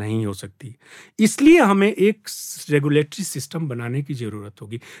तरह नहीं हो सकती। इसलिए हमें एक रेगुलेटरी सिस्टम बनाने की जरूरत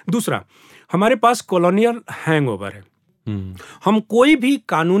होगी। दूसरा, हमारे पास कॉलोनियल हैंगओवर है। हम कोई भी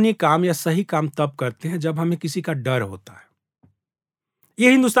कानूनी काम या सही काम तब करते हैं जब हमें किसी का डर होता है। ये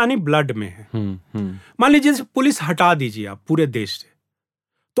हिंदुस्तानी ब्लड में है। मान लीजिए पुलिस हटा दीजिए आप पूरे देश से,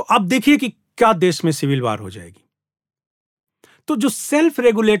 तो आप देखिए कि क्या देश में सिविल वार हो जाएगी। तो जो सेल्फ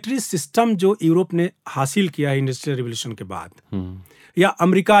रेगुलेटरी सिस्टम जो यूरोप ने हासिल किया है इंडस्ट्रियल रिवॉल्यूशन के बाद, या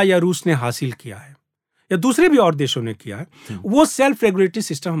अमेरिका या रूस ने हासिल किया है, या दूसरे भी और देशों ने किया है, वो सेल्फ रेगुलेटरी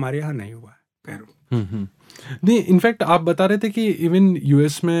सिस्टम हमारे यहाँ नहीं हुआ है। नहीं, इनफैक्ट आप बता रहे थे कि इवन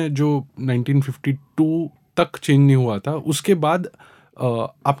यूएस में जो 1952 तक चेंज नहीं हुआ था, उसके बाद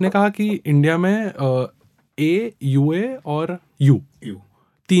आपने कहा कि इंडिया में ए, यूए और यू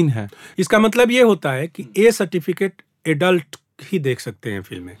 3 है। इसका मतलब ये होता है कि ए सर्टिफिकेट एडल्ट ही देख सकते हैं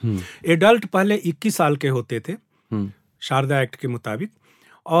फिल्में। एडल्ट पहले 21 साल के होते थे शारदा एक्ट के मुताबिक,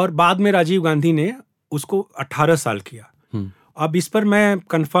 और बाद में राजीव गांधी ने उसको 18 साल किया। अब इस पर मैं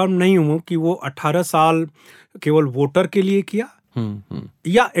कंफर्म नहीं हूं कि वो 18 साल केवल वोटर के लिए किया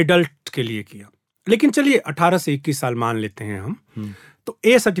या एडल्ट के लिए किया, लेकिन चलिए 18 से 21 साल मान लेते हैं हम। तो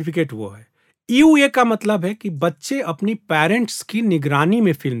ए सर्टिफिकेट वो है। यूए का मतलब है कि बच्चे अपनी पेरेंट्स की निगरानी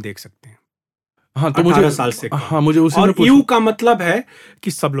में फिल्म देख सकते हैं। हाँ, तो 18 साल से। हाँ, मुझे उसी और यू का मतलब है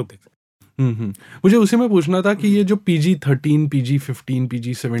कि सब लोग देख सकते हैं। मुझे उसी में पूछना था कि ये जो PG-13, PG-15,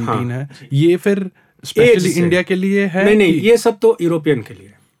 PG-17 है, ये फिर स्पेशली इंडिया के लिए है? नहीं, ये सब तो यूरोपियन के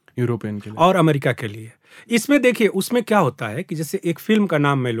लिए और अमेरिका के लिए। इसमें देखिए उसमें क्या होता है कि जैसे एक फिल्म का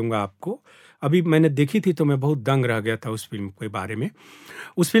नाम मैं लूंगा आपको, अभी मैंने देखी थी तो मैं बहुत दंग रह गया था उस फिल्म के बारे में।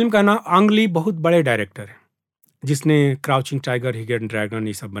 उस फिल्म का नाम अंग ली बहुत बड़े डायरेक्टर है, जिसने क्राउचिंग टाइगर, हिडन ड्रैगन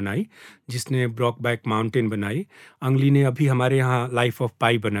ये सब बनाई, जिसने ब्रॉकबैक माउंटेन बनाई। अंग ली ने अभी हमारे यहाँ लाइफ ऑफ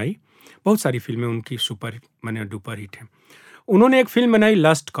पाई बनाई। बहुत सारी फिल्में उनकी सुपर डुपर हिट हैं। उन्होंने एक फिल्म बनाई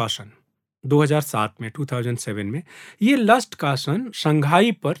लस्ट कॉशन 2007 में, 2007 में। ये लस्ट कॉशन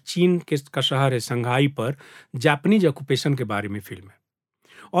शंघाई पर, चीन का शहर है शंघाई पर, जापानीज ऑक्यूपेशन के बारे में फिल्म है।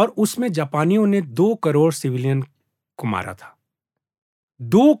 और उसमें जापानियों ने 2 करोड़ सिविलियन को मारा था।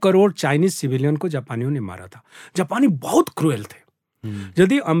 2 करोड़ चाइनीज सिविलियन को जापानियों ने मारा था। जापानी बहुत क्रूएल थे।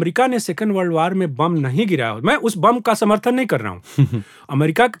 यदि अमेरिका ने सेकेंड वर्ल्ड वॉर में बम नहीं गिराया, मैं उस बम का समर्थन नहीं कर रहा हूं।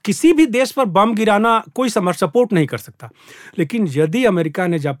 अमेरिका किसी भी देश पर बम गिराना कोई सपोर्ट नहीं कर सकता, लेकिन यदि अमेरिका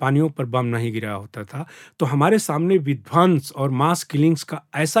ने जापानियों पर बम नहीं गिराया होता था तो हमारे सामने विध्वंस और मास किलिंग्स का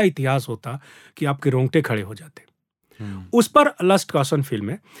ऐसा इतिहास होता कि आपके रोंगटे खड़े हो जाते। उस पर लस्ट कॉशन फिल्म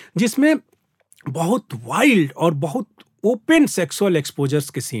है, जिसमें बहुत वाइल्ड और बहुत ओपन सेक्सुअल एक्सपोजर्स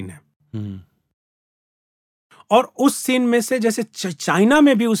के सीन है। और उस सीन में से, जैसे चाइना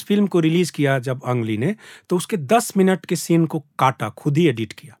में भी उस फिल्म को रिलीज किया जब अंग ली ने, तो उसके 10 मिनट के सीन को काटा, खुद ही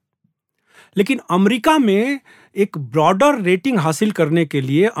एडिट किया। लेकिन अमेरिका में एक ब्रॉडर रेटिंग हासिल करने के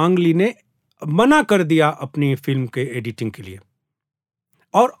लिए अंग ली ने मना कर दिया अपनी फिल्म के एडिटिंग के लिए,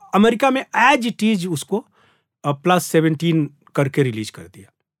 और अमेरिका में एज इट इज उसको +17 करके रिलीज कर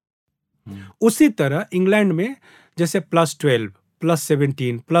दिया। उसी तरह इंग्लैंड में जैसे +12,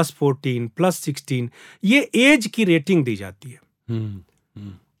 +17, +14, +16 ये एज की रेटिंग दी जाती है।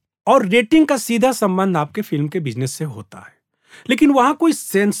 और रेटिंग का सीधा संबंध आपके फिल्म के बिजनेस से होता है। लेकिन वहां कोई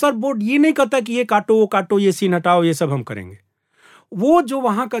सेंसर बोर्ड ये नहीं कहता कि ये काटो, वो काटो, ये सीन हटाओ, ये सब हम करेंगे। वो जो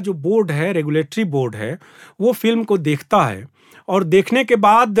वहां का जो बोर्ड है, रेगुलेटरी बोर्ड है, वो फिल्म को देखता है और देखने के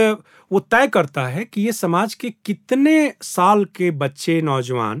बाद वो तय करता है कि ये समाज के कितने साल के बच्चे,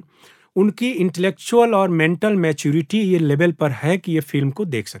 नौजवान उनकी इंटेलेक्चुअल और मेंटल मैच्योरिटी ये लेवल पर है कि ये फिल्म को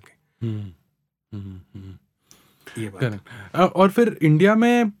देख सके। ये बात। और फिर इंडिया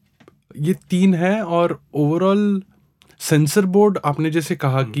में ये 3 है, और ओवरऑल सेंसर बोर्ड आपने जैसे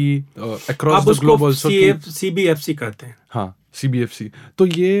कहा कि across the globe also CBFC कहते हैं। हाँ, CBFC। तो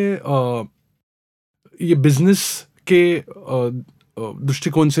ये बिजनेस के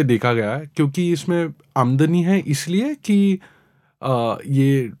दृष्टिकोण से देखा गया है, क्योंकि इसमें आमदनी है इसलिए कि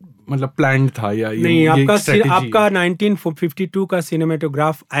ये मतलब प्लान था या नहीं, आपका 1952 का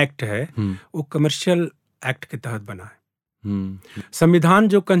सिनेमेटोग्राफ एक्ट है, वो कमर्शियल एक्ट के तहत बना है। संविधान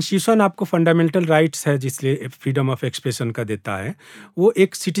जो कॉन्स्टिट्यूशन आपको फंडामेंटल राइट्स है, जिसलिए फ्रीडम ऑफ एक्सप्रेशन का देता है, वो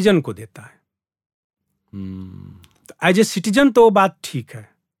एक सिटीजन को देता है। एज ए सिटीजन तो बात ठीक है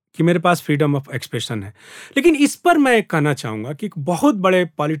कि मेरे पास फ्रीडम ऑफ एक्सप्रेशन है, लेकिन इस पर मैं कहना चाहूँगा कि एक बहुत बड़े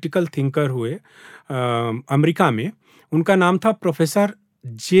पॉलिटिकल थिंकर हुए अमेरिका में, उनका नाम था प्रोफेसर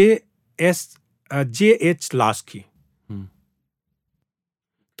J.H. लास्की।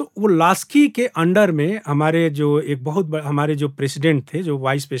 तो वो लास्की के अंडर में हमारे हमारे जो प्रेसिडेंट थे, जो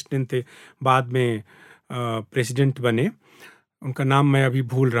वाइस प्रेसिडेंट थे, बाद में प्रेसिडेंट बने, उनका नाम मैं अभी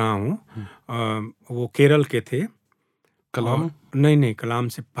भूल रहा हूँ, वो केरल के थे। कलाम? नहीं, कलाम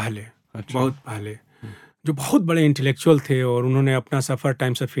से पहले। अच्छा। बहुत पहले, जो बहुत बड़े इंटेलेक्चुअल थे, और उन्होंने अपना सफ़र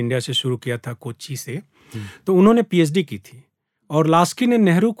टाइम्स ऑफ इंडिया से शुरू किया था, कोच्चि से। तो उन्होंने PhD की थी, और लास्की ने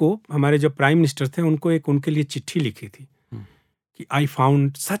नेहरू को, हमारे जो प्राइम मिनिस्टर थे, उनको एक उनके लिए चिट्ठी लिखी थी कि I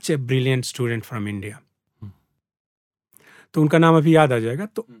found such a brilliant student from India. तो उनका नाम अभी याद आ जाएगा।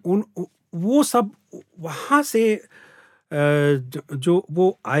 तो वो सब वहाँ से जो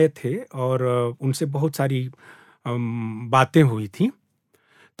वो आए थे, और उनसे बहुत सारी बातें हुई थी।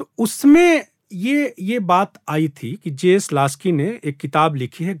 तो उसमें ये बात आई थी कि J.S. लास्की ने एक किताब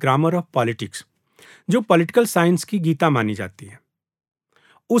लिखी है, ग्रामर ऑफ पॉलिटिक्स, जो पॉलिटिकल साइंस की गीता मानी जाती है।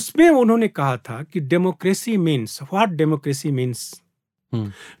 उसमें उन्होंने कहा था कि democracy means what democracy means.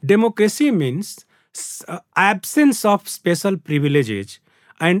 Democracy means absence of special प्रिविलेजेज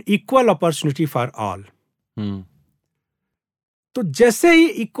and equal opportunity for all. तो जैसे ही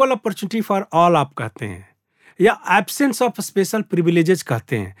इक्वल अपॉर्चुनिटी फॉर ऑल आप कहते हैं, या एब्सेंस ऑफ स्पेशल प्रिविलेजेस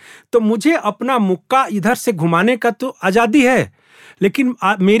कहते हैं, तो मुझे अपना मुक्का इधर से घुमाने का तो आजादी है, लेकिन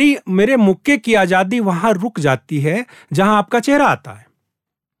मेरे मुक्के की आजादी वहां रुक जाती है जहां आपका चेहरा आता है।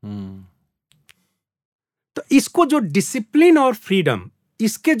 तो इसको जो डिसिप्लिन और फ्रीडम,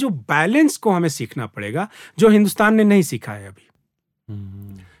 इसके जो बैलेंस को हमें सीखना पड़ेगा, जो हिंदुस्तान ने नहीं सीखा है अभी।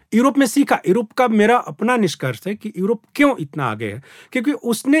 यूरोप में सीखा। यूरोप का मेरा अपना निष्कर्ष है कि यूरोप क्यों इतना आगे है, क्योंकि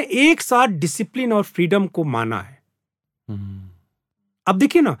उसने एक साथ डिसिप्लिन और फ्रीडम को माना है। अब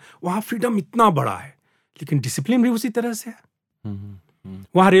देखिए ना, वहां फ्रीडम इतना बड़ा है, लेकिन डिसिप्लिन भी उसी तरह से है।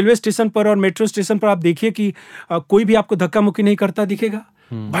 वहां रेलवे स्टेशन पर और मेट्रो स्टेशन पर आप देखिए कि कोई भी आपको धक्का मुक्की नहीं करता दिखेगा।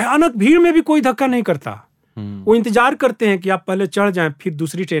 भयानक भीड़ में भी कोई धक्का नहीं करता। वो इंतजार करते हैं कि आप पहले चढ़ जाएं, फिर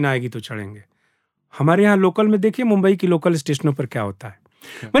दूसरी ट्रेन आएगी तो चढ़ेंगे। हमारे यहाँ लोकल में देखिए, मुंबई की लोकल स्टेशनों पर क्या होता है।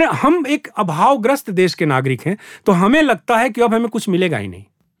 मैंने हम एक अभावग्रस्त देश के नागरिक हैं, तो हमें लगता है कि अब हमें कुछ मिलेगा ही नहीं।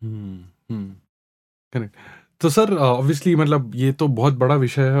 करेक्ट। तो सर ऑब्वियसली मतलब ये तो बहुत बड़ा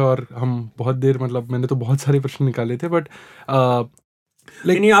विषय है, और हम बहुत देर मतलब मैंने तो बहुत सारे प्रश्न निकाले थे, बट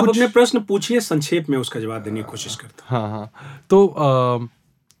लेकिन आप अपने प्रश्न पूछिए, संक्षेप में उसका जवाब देने की कोशिश करता हूं। हाँ। तो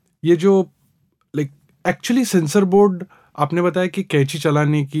ये जो एक्चुअली सेंसर बोर्ड, आपने बताया कि कैंची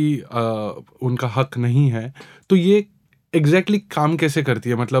चलाने की उनका हक नहीं है, तो ये एग्जैक्टली काम कैसे करती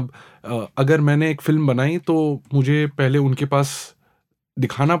है? मतलब अगर मैंने एक फिल्म बनाई तो मुझे पहले उनके पास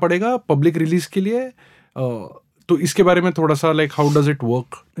दिखाना पड़ेगा पब्लिक रिलीज के लिए, तो इसके बारे में थोड़ा सा हाउ डज इट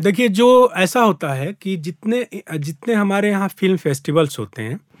वर्क? देखिए, जो ऐसा होता है कि जितने हमारे यहाँ फिल्म फेस्टिवल्स होते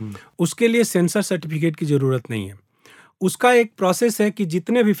हैं, उसके लिए सेंसर सर्टिफिकेट की जरूरत नहीं है। उसका एक प्रोसेस है कि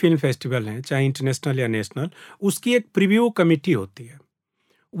जितने भी फिल्म फेस्टिवल हैं, चाहे इंटरनेशनल या नेशनल, उसकी एक प्रीव्यू कमेटी होती है।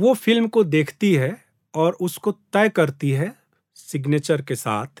 वो फिल्म को देखती है और उसको तय करती है सिग्नेचर के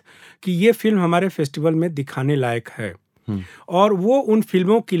साथ कि ये फिल्म हमारे फेस्टिवल में दिखाने लायक है, और वो उन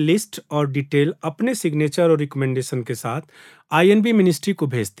फिल्मों की लिस्ट और डिटेल अपने सिग्नेचर और रिकमेंडेशन के साथ INB मिनिस्ट्री को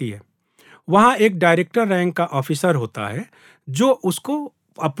भेजती है। वहाँ एक डायरेक्टर रैंक का ऑफिसर होता है जो उसको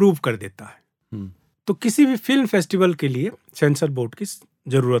अप्रूव कर देता है। तो किसी भी फिल्म फेस्टिवल के लिए सेंसर बोर्ड की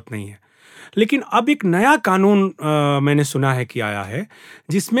जरूरत नहीं है। लेकिन अब एक नया कानून मैंने सुना है कि आया है,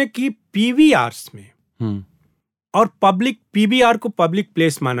 जिसमें कि PVRs में और पब्लिक PVR को पब्लिक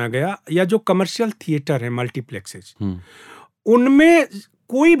प्लेस माना गया, या जो कमर्शियल थिएटर है, मल्टीप्लेक्सेज, उनमें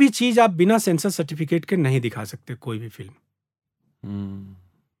कोई भी चीज आप बिना सेंसर सर्टिफिकेट के नहीं दिखा सकते। कोई भी फिल्म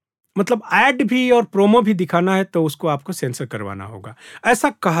मतलब एड भी और प्रोमो भी दिखाना है तो उसको आपको सेंसर करवाना होगा, ऐसा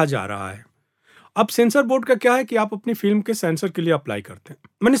कहा जा रहा है। अब सेंसर बोर्ड का क्या है कि आप अपनी फिल्म के सेंसर के लिए अप्लाई करते हैं,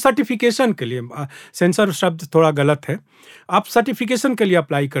 मैंने सर्टिफिकेशन के लिए, सेंसर शब्द थोड़ा गलत है, आप सर्टिफिकेशन के लिए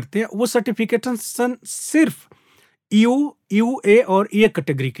अप्लाई करते हैं। वो सर्टिफिकेशन सिर्फ यूए और ए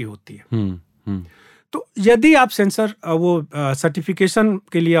कैटेगरी की होती है। तो यदि आप सेंसर वो सर्टिफिकेशन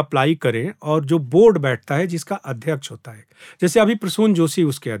के लिए अप्लाई करें और जो बोर्ड बैठता है जिसका अध्यक्ष होता है, जैसे अभी प्रसून जोशी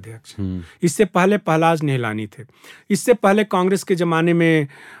उसके अध्यक्ष, इससे पहले पहलाज निहलानी थे, इससे पहले कांग्रेस के जमाने में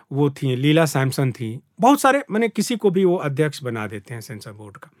वो थी लीला सैमसन थी, बहुत सारे, मैंने किसी को भी वो अध्यक्ष बना देते हैं सेंसर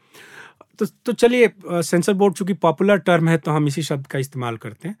बोर्ड का। तो चलिए, सेंसर बोर्ड चूंकि पॉपुलर टर्म है तो हम इसी शब्द का इस्तेमाल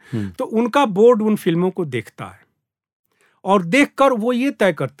करते हैं। तो उनका बोर्ड उन फिल्मों को देखता है और देखकर वो ये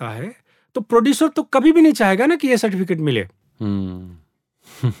तय करता है, तो प्रोड्यूसर तो कभी भी नहीं चाहेगा ना कि ये सर्टिफिकेट मिले।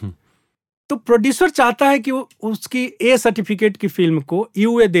 तो प्रोड्यूसर चाहता है कि उसकी ए सर्टिफिकेट की फिल्म को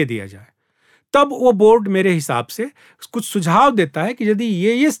यूए दे दिया जाए। तब वो बोर्ड मेरे हिसाब से कुछ सुझाव देता है कि यदि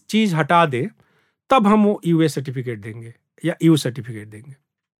ये चीज हटा दे तब हम वो यूए सर्टिफिकेट देंगे या यू सर्टिफिकेट देंगे।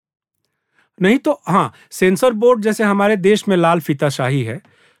 नहीं तो हाँ, सेंसर बोर्ड जैसे हमारे देश में लाल फीताशाही है,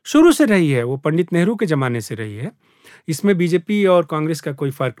 शुरू से रही है, वो पंडित नेहरू के जमाने से रही है, इसमें बीजेपी और कांग्रेस का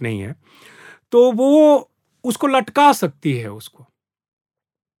कोई फर्क नहीं है। तो वो उसको लटका सकती है उसको।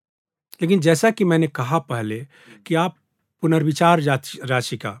 लेकिन जैसा कि मैंने कहा पहले कि आप पुनर्विचार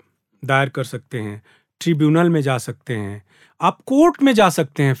याचिका दायर कर सकते हैं, ट्रिब्यूनल में जा सकते हैं, आप कोर्ट में जा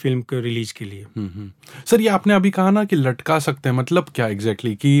सकते हैं फिल्म के रिलीज के लिए। सर, ये आपने अभी कहा ना कि लटका सकते हैं, मतलब क्या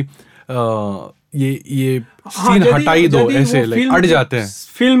एग्जैक्टली कि ये सीन हटाई दो, ऐसे अड़ जाते हैं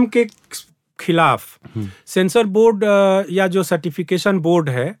फिल्म के खिलाफ। सेंसर बोर्ड या जो सर्टिफिकेशन बोर्ड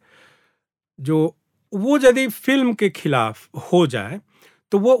है, जो वो यदि फिल्म के खिलाफ हो जाए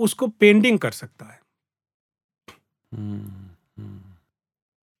तो वो उसको पेंडिंग कर सकता है।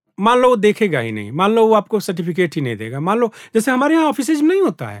 मान लो वो देखेगा ही नहीं, मान लो वो आपको सर्टिफिकेट ही नहीं देगा, मान लो जैसे हमारे यहाँ ऑफिसेज में नहीं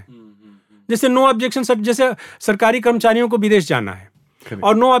होता है, जैसे नो ऑब्जेक्शन, जैसे सरकारी कर्मचारियों को विदेश जाना है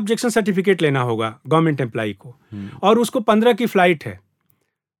और नो ऑब्जेक्शन सर्टिफिकेट लेना होगा गवर्नमेंट एम्प्लॉई को, और उसको 15 की फ्लाइट है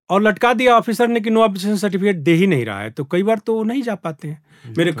और लटका दिया ऑफिसर ने कि नो ऑब्जेक्शन सर्टिफिकेट दे ही नहीं रहा है, तो कई बार तो वो नहीं जा पाते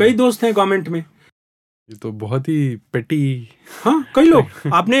हैं। मेरे कई दोस्त हैं गवर्नमेंट में। ये तो बहुत ही पेटी। हाँ, कई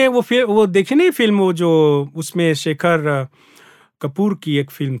लोग। आपने वो देखी नहीं फिल्म, वो जो उसमें शेखर कपूर की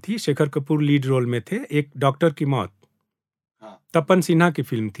एक फिल्म थी, शेखर कपूर लीड रोल में थे, एक डॉक्टर की मौत, तपन सिन्हा की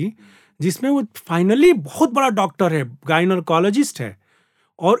फिल्म थी, जिसमें वो फाइनली बहुत बड़ा डॉक्टर है, गायनोकोलॉजिस्ट है,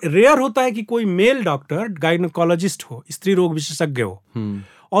 और रेयर होता है कि कोई मेल डॉक्टर गायनोकोलॉजिस्ट हो, स्त्री रोग विशेषज्ञ हो,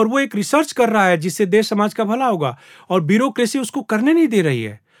 और वो एक रिसर्च कर रहा है जिससे देश समाज का भला होगा, और ब्यूरोक्रेसी उसको करने नहीं दे रही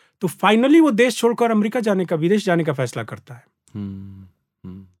है, तो फाइनली वो देश छोड़कर अमेरिका जाने का, विदेश जाने का फैसला करता है।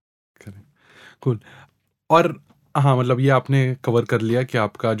 कूल। और हाँ, मतलब ये आपने कवर कर लिया कि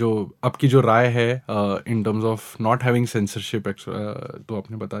आपकी जो राय है in terms of not having censorship, तो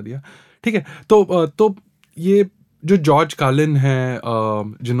आपने बता दिया। ठीक है, तो ये जो जॉर्ज कार्लिन है,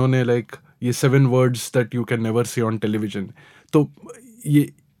 जिन्होंने ये 7 words that you can never see on television, तो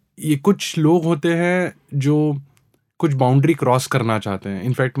ये कुछ लोग होते हैं जो कुछ बाउंड्री क्रॉस करना चाहते हैं।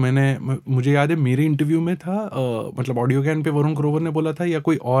 इनफैक्ट मुझे याद है मेरे इंटरव्यू में था, मतलब ऑडियोगैन पे वरुण ग्रोवर ने बोला था, या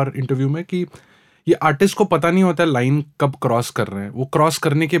कोई और इंटरव्यू में, कि ये आर्टिस्ट को पता नहीं होता लाइन कब क्रॉस कर रहे हैं, वो क्रॉस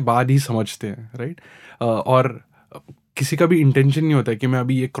करने के बाद ही समझते हैं, राइट। और किसी का भी इंटेंशन नहीं होता है कि मैं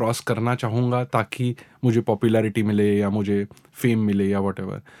अभी ये क्रॉस करना चाहूँगा ताकि मुझे पॉपुलैरिटी मिले या मुझे फेम मिले या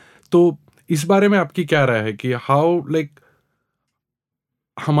व्हाटएवर। तो इस बारे में आपकी क्या राय है कि हाउ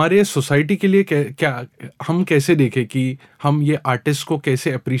हमारे सोसाइटी के लिए क्या हम कैसे देखें कि हम ये आर्टिस्ट को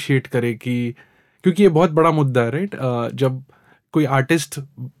कैसे अप्रिशिएट करें, कि क्योंकि ये बहुत बड़ा मुद्दा है, राइट। जब कोई आर्टिस्ट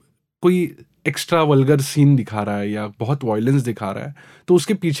कोई एक्स्ट्रा वल्गर सीन दिखा रहा है या बहुत वायलेंस दिखा रहा है, तो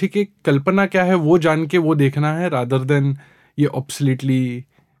उसके पीछे की कल्पना क्या है वो जान के वो देखना है, रादर देन ये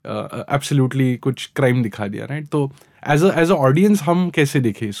एब्सोल्युटली कुछ क्राइम दिखा दिया, राइट। तो एज अ ऑडियंस हम कैसे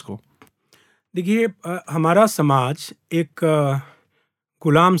देखें इसको? देखिए, हमारा समाज एक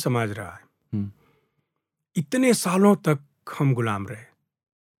गुलाम समाज रहा है। इतने सालों तक हम गुलाम रहे,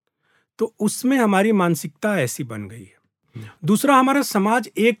 तो उसमें हमारी मानसिकता ऐसी बन गई है। दूसरा, हमारा समाज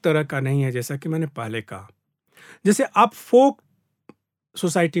एक तरह का नहीं है, जैसा कि मैंने पहले कहा। जैसे आप फोक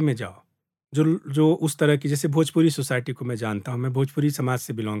सोसाइटी में जाओ, जो उस तरह की, जैसे भोजपुरी सोसाइटी को मैं जानता हूँ, मैं भोजपुरी समाज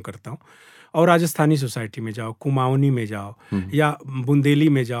से बिलोंग करता हूँ, और राजस्थानी सोसाइटी में जाओ, कुमाऊनी में जाओ, या बुंदेली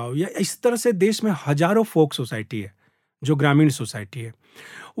में जाओ, या इस तरह से देश में हजारों फोक सोसाइटी है जो ग्रामीण सोसाइटी है।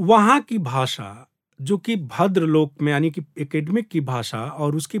 वहाँ की भाषा, जो कि भद्र लोक में, यानी कि एकेडमिक की भाषा,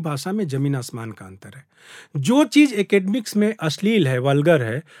 और उसकी भाषा में जमीन आसमान का अंतर है। जो चीज एकेडमिक्स में अश्लील है, वल्गर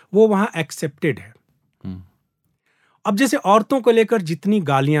है, वो वहाँ एक्सेप्टेड है। अब जैसे औरतों को लेकर जितनी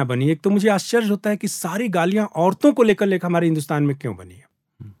गालियां बनी, एक तो मुझे आश्चर्य होता है कि सारी गालियां औरतों को लेकर हमारे हिंदुस्तान में क्यों बनी है।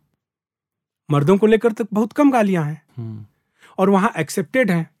 मर्दों को लेकर तो बहुत कम गालियां हैं और वहां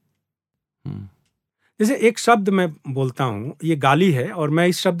एक्सेप्टेड हैं। जैसे एक शब्द मैं बोलता हूं, ये गाली है और मैं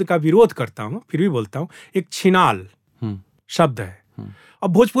इस शब्द का विरोध करता हूं, फिर भी बोलता हूं, एक छिनाल शब्द है।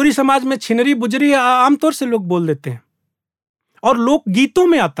 अब भोजपुरी समाज में छिनरी बुजरी आमतौर से लोग बोल देते हैं और लोक गीतों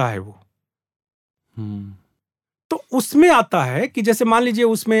में आता है वो। तो उसमें आता है कि जैसे मान लीजिए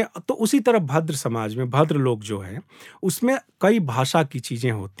उसमें, तो उसी तरह भद्र समाज में भद्र लोग जो हैं उसमें कई भाषा की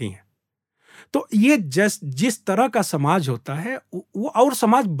चीजें होती हैं। तो ये जिस तरह का समाज होता है वो और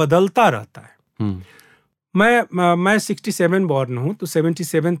समाज बदलता रहता है। मैं 67 बॉर्न हूं, तो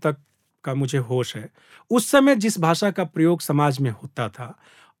 77 तक का मुझे होश है। उस समय जिस भाषा का प्रयोग समाज में होता था,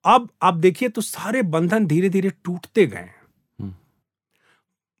 अब आप देखिए तो सारे बंधन धीरे धीरे टूटते गए।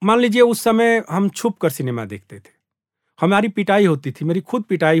 मान लीजिए उस समय हम छुप कर सिनेमा देखते थे, हमारी पिटाई होती थी। मेरी खुद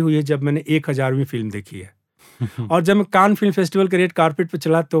पिटाई हुई है जब मैंने 1000वीं फिल्म देखी है। और जब मैं कान फिल्म फेस्टिवल के रेड कारपेट पर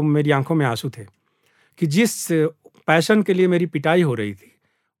चला तो मेरी आंखों में आंसू थे कि जिस पैशन के लिए मेरी पिटाई हो रही थी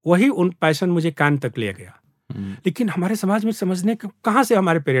वही उन पैशन मुझे कान तक ले गया। लेकिन हमारे समाज में समझने को कहां से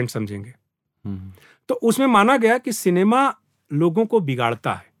हमारे पेरेंट्स समझेंगे। तो उसमें माना गया कि सिनेमा लोगों को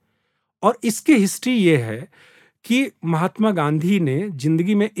बिगाड़ता है। और इसकी हिस्ट्री ये है कि महात्मा गांधी ने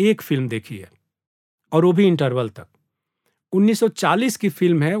जिंदगी में एक फिल्म देखी है और वो भी इंटरवल तक। 1940 की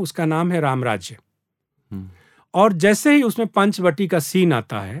फिल्म है, उसका नाम है रामराज्य। और जैसे ही उसमें पंचवटी का सीन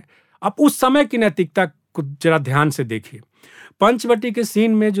आता है, आप उस समय की नैतिकता को जरा ध्यान से देखिए। पंचवटी के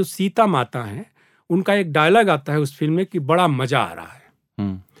सीन में जो सीता माता हैं, उनका एक डायलॉग आता है उस फिल्म में कि बड़ा मजा आ रहा है।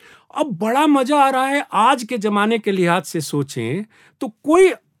 अब बड़ा मजा आ रहा है आज के जमाने के लिहाज से सोचें तो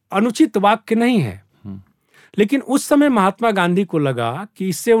कोई अनुचित वाक्य नहीं है, लेकिन उस समय महात्मा गांधी को लगा कि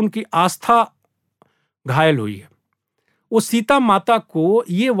इससे उनकी आस्था घायल हुई है। वो सीता माता को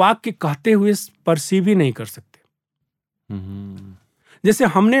ये वाक्य कहते हुए परसीव ही नहीं कर सकते। जैसे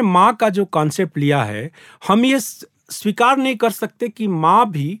हमने माँ का जो कॉन्सेप्ट लिया है, हम ये स्वीकार नहीं कर सकते कि माँ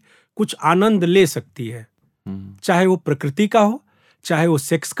भी कुछ आनंद ले सकती है, चाहे वो प्रकृति का हो, चाहे वो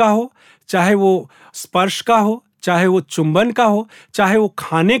सेक्स का हो, चाहे वो स्पर्श का हो, चाहे वो चुंबन का हो, चाहे वो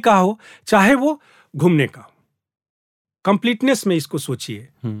खाने का हो, चाहे वो घूमने का हो। कंप्लीटनेस में इसको सोचिए,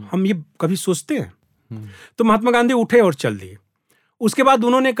 हम ये कभी सोचते हैं? तो महात्मा गांधी उठे और चल दिए। उसके बाद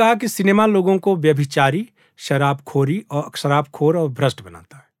उन्होंने कहा कि सिनेमा लोगों को व्यभिचारी, शराबखोर और भ्रष्ट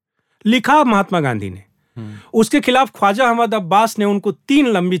बनाता है। लिखा महात्मा गांधी ने। उसके खिलाफ ख्वाजा अहमद अब्बास ने उनको 3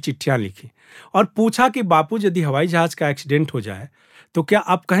 लंबी चिट्ठियां लिखी और पूछा कि बापू, यदि हवाई जहाज का एक्सीडेंट हो जाए तो क्या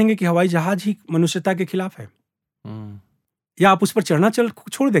आप कहेंगे कि हवाई जहाज ही मनुष्यता के खिलाफ है, या आप उस पर चढ़ना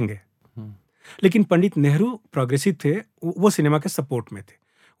छोड़ देंगे? लेकिन पंडित नेहरू प्रोग्रेसिव थे, वो सिनेमा के सपोर्ट में थे।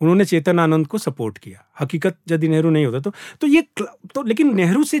 उन्होंने चेतन आनंद को सपोर्ट किया। हकीकत यदि नेहरू नहीं होता तो लेकिन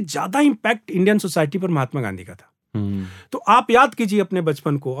नेहरू से ज्यादा इंपैक्ट इंडियन सोसाइटी पर महात्मा गांधी का था। तो आप याद कीजिए अपने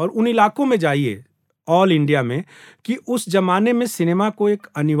बचपन को और उन इलाकों में जाइए ऑल इंडिया में कि उस जमाने में सिनेमा को एक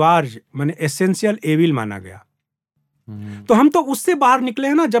अनिवार्य माने एसेंशियल एविल माना गया। तो हम तो उससे बाहर निकले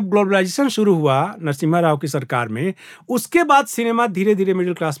हैं ना। जब ग्लोबलाइजेशन शुरू हुआ नरसिम्हा राव की सरकार में, उसके बाद सिनेमा धीरे धीरे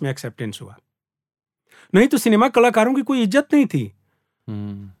मिडिल क्लास में एक्सेप्टेंस हुआ। नहीं तो सिनेमा कलाकारों की कोई इज्जत नहीं थी।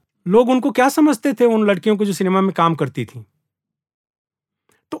 लोग उनको क्या समझते थे, उन लड़कियों को जो सिनेमा में काम करती थी।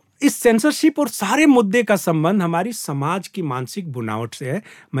 तो इस सेंसरशिप और सारे मुद्दे का संबंध हमारी समाज की मानसिक बुनावट से है,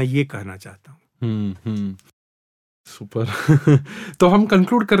 मैं ये कहना चाहता हूं। सुपर। तो हम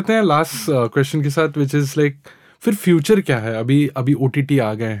कंक्लूड करते हैं लास्ट क्वेश्चन के साथ, विच इज लाइक फिर फ्यूचर क्या है? अभी OTT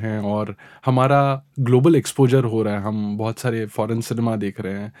आ गए हैं और हमारा ग्लोबल एक्सपोजर हो रहा है। हम बहुत सारे फॉरेन सिनेमा देख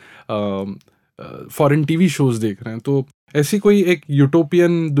रहे हैं, फॉरेन TV शोज देख रहे हैं। तो ऐसी कोई एक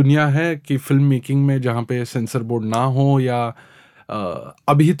यूटोपियन दुनिया है कि फिल्म मेकिंग में जहाँ पे सेंसर बोर्ड ना हो, या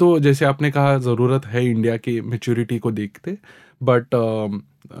अभी तो जैसे आपने कहा ज़रूरत है इंडिया की मैच्योरिटी को देखते, बट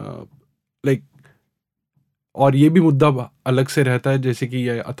लाइक और ये भी मुद्दा अलग से रहता है जैसे कि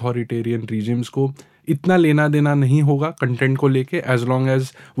ये अथॉरिटेरियन रीजिम्स को इतना लेना देना नहीं होगा कंटेंट को लेके, एज लॉन्ग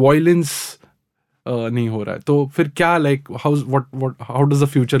एज वायलेंस नहीं हो रहा है। तो फिर क्या like how does the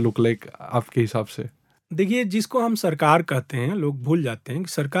future look like आपके हिसाब से? देखिए, जिसको हम सरकार कहते हैं, लोग भूल जाते हैं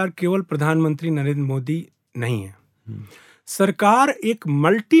कि सरकार केवल प्रधानमंत्री नरेंद्र मोदी नहीं है। सरकार एक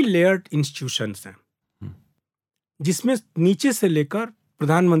मल्टी लेयर्ड इंस्टीट्यूशंस है जिसमें नीचे से लेकर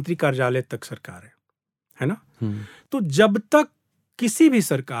प्रधानमंत्री कार्यालय तक सरकार है ना। तो जब तक किसी भी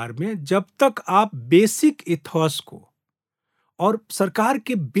सरकार में, जब तक आप बेसिक इथॉस को और सरकार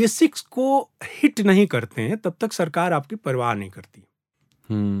के बेसिक्स को हिट नहीं करते हैं, तब तक सरकार आपकी परवाह नहीं करती।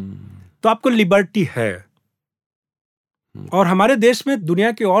 तो आपको लिबर्टी है। और हमारे देश में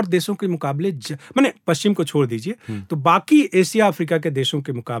दुनिया के और देशों के मुकाबले, माने पश्चिम को छोड़ दीजिए, तो बाकी एशिया अफ्रीका के देशों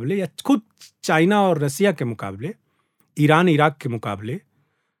के मुकाबले, या खुद चाइना और रसिया के मुकाबले, ईरान इराक के मुकाबले,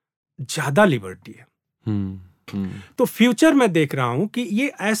 ज्यादा लिबर्टी है। तो फ्यूचर में देख रहा हूं कि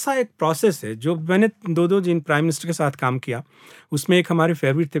ये ऐसा एक प्रोसेस है जो मैंने दो जिन प्राइम मिनिस्टर के साथ काम किया, उसमें एक हमारे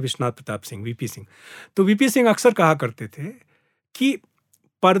फेवरेट थे विश्वनाथ प्रताप सिंह, वीपी सिंह। तो वीपी सिंह अक्सर कहा करते थे कि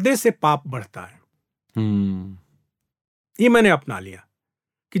पर्दे से पाप बढ़ता है। ये मैंने अपना लिया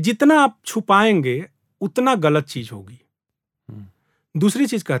कि जितना आप छुपाएंगे उतना गलत चीज होगी। दूसरी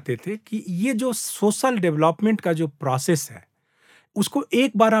चीज कहते थे कि ये जो सोशल डेवलपमेंट का जो प्रोसेस है उसको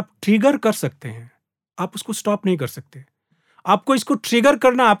एक बार आप ट्रिगर कर सकते हैं, आप उसको स्टॉप नहीं कर सकते। आपको इसको ट्रिगर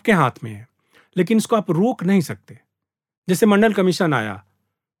करना आपके हाथ में है, लेकिन इसको आप रोक नहीं सकते। जैसे मंडल कमीशन आया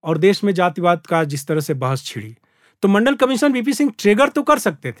और देश में जातिवाद का जिस तरह से बहस छिड़ी, तो Mandal commission VP Singh trigger तो कर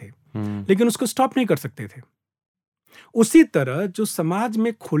सकते थे, लेकिन उसको स्टॉप नहीं कर सकते थे। उसी तरह जो समाज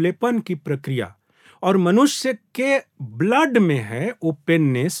में खुलेपन की प्रक्रिया और मनुष्य के ब्लड में है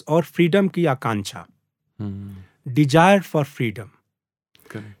ओपननेस और फ्रीडम की आकांक्षा, डिजायर फॉर फ्रीडम।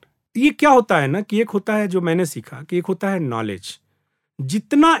 ये क्या होता है ना कि एक होता है जो मैंने सीखा कि एक होता है नॉलेज।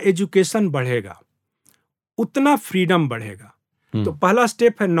 जितना एजुकेशन बढ़ेगा उतना फ्रीडम बढ़ेगा। तो पहला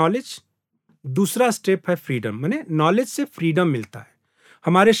स्टेप है नॉलेज, दूसरा स्टेप है फ्रीडम। माने नॉलेज से फ्रीडम मिलता है।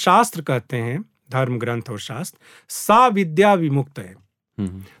 हमारे शास्त्र कहते हैं, धर्म ग्रंथ और शास्त्र, सा विद्या विमुक्त है।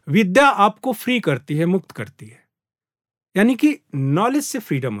 विद्या आपको फ्री करती है, मुक्त करती है। यानी कि नॉलेज से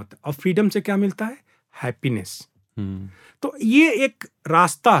फ्रीडम होता है, और फ्रीडम से क्या मिलता है? हैप्पीनेस। तो ये एक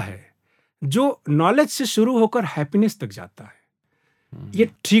रास्ता है जो नॉलेज से शुरू होकर हैप्पीनेस तक जाता है। ये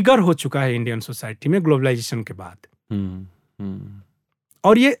ट्रिगर हो चुका है इंडियन सोसाइटी में ग्लोबलाइजेशन के बाद,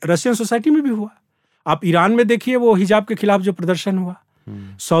 और ये रशियन सोसाइटी में भी हुआ। आप ईरान में देखिए वो हिजाब के खिलाफ जो प्रदर्शन हुआ,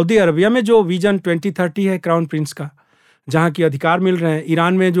 सऊदी अरबिया में जो विजन 2030 है क्राउन प्रिंस का, जहाँ की अधिकार मिल रहे हैं।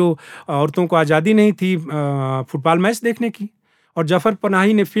 ईरान में जो औरतों को आज़ादी नहीं थी फुटबॉल मैच देखने की, और जफर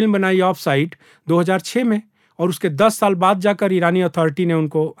पनाही ने फिल्म बनाई ऑफ साइड 2006 में, और उसके 10 साल बाद जाकर ईरानी अथॉरिटी ने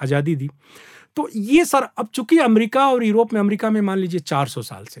उनको आज़ादी दी। तो ये सर, अब चूंकि अमेरिका और यूरोप में, अमेरिका में मान लीजिए 400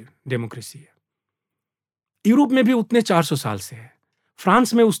 साल से डेमोक्रेसी है, यूरोप में भी उतने 400 साल से है,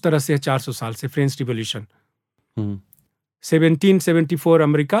 फ्रांस में उस तरह से है 400 साल से, French revolution. 1774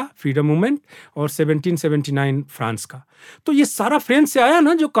 America freedom movement और 1779 फ्रांस का। तो ये सारा फ्रेंच से आया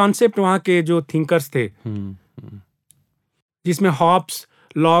ना, जो कॉन्सेप्ट वहां के जो थिंकर्स थे, जिसमें हॉब्स,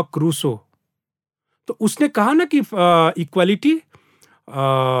 लॉक, रूसो। तो उसने कहा ना कि इक्वालिटी,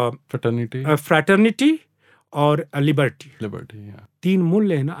 फ्रैटर्निटी और लिबर्टी, तीन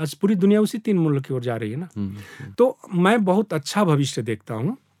मूल्य है ना। आज पूरी दुनिया उसी तीन मूल्य की ओर जा रही है ना। तो मैं बहुत अच्छा भविष्य देखता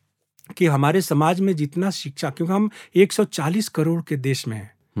हूँ कि हमारे समाज में जितना शिक्षा, क्योंकि हम 140 करोड़ के देश में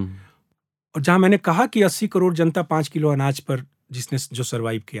हैं, और जहां मैंने कहा कि 80 करोड़ जनता 5 किलो अनाज पर जिसने जो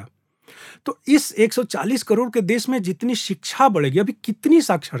सरवाइव किया, तो इस 140 करोड़ के देश में जितनी शिक्षा बढ़ेगी, अभी कितनी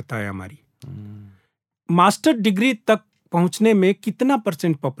साक्षरता है हमारी, मास्टर डिग्री तक पहुंचने में कितना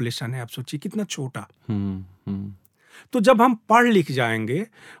 % पॉपुलेशन है, आप सोचिए कितना छोटा। तो जब हम पढ़ लिख जाएंगे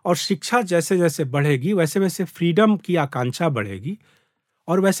और शिक्षा जैसे जैसे बढ़ेगी, वैसे वैसे फ्रीडम की आकांक्षा बढ़ेगी,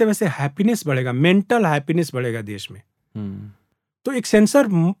 और वैसे वैसे हैप्पीनेस बढ़ेगा, मेंटल हैप्पीनेस बढ़ेगा देश में। तो एक सेंसर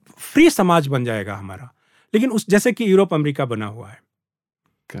फ्री समाज बन जाएगा हमारा, लेकिन उस जैसे कि यूरोप अमेरिका बना हुआ है।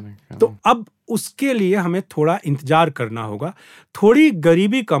 तो अब उसके लिए हमें थोड़ा इंतजार करना होगा, थोड़ी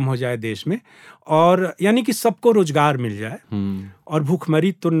गरीबी कम हो जाए देश में, और यानी कि सबको रोजगार मिल जाए, और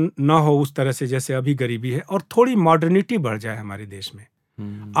भूखमरी तो ना हो उस तरह से जैसे अभी गरीबी है, और थोड़ी मॉडर्निटी बढ़ जाए हमारे देश में,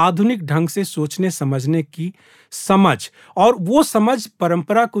 आधुनिक ढंग से सोचने समझने की समझ, और वो समझ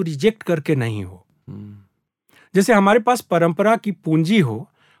परंपरा को रिजेक्ट करके नहीं हो। जैसे हमारे पास परंपरा की पूंजी हो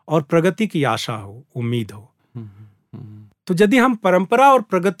और प्रगति की आशा हो, उम्मीद हो। तो यदि हम परंपरा और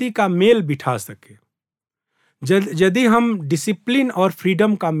प्रगति का मेल बिठा सके, यदि हम डिसिप्लिन और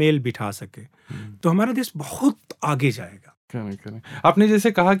फ्रीडम का मेल बिठा सके, तो हमारा देश बहुत आगे जाएगा। आपने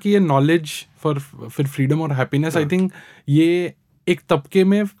जैसे कहा कि ये नॉलेज फॉर फिर फ्रीडम और हैप्पीनेस, आई थिंक ये एक तबके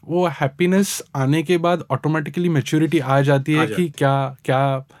में वो हैप्पीनेस आने के बाद ऑटोमेटिकली मैच्योरिटी आ जाती है कि क्या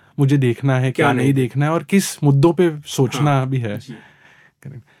क्या मुझे देखना है, क्या नहीं देखना है, और किस मुद्दों पे सोचना भी है।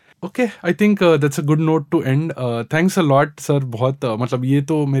 Okay, I think that's a good note to end. Thanks a lot sir. बहुत मतलब ये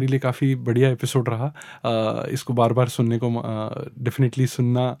तो मेरे लिए काफ़ी बढ़िया एपिसोड रहा। इसको बार बार सुनने को डेफिनेटली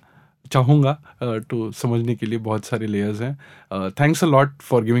सुनना चाहूँगा, टू समझने के लिए बहुत सारे लेयर्स हैं। Thanks a lot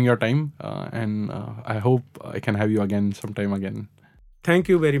for giving your time, and I hope I can have you again some time again. Thank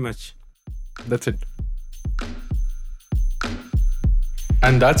you very much. That's it.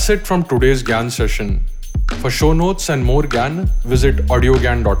 And that's it from today's Gyan session. For show notes and more Gyan, visit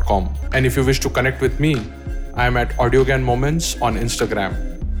audiogyan.com. And if you wish to connect with me, I am at Audiogyan Moments on Instagram.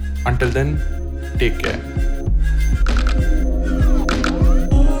 Until then, take care.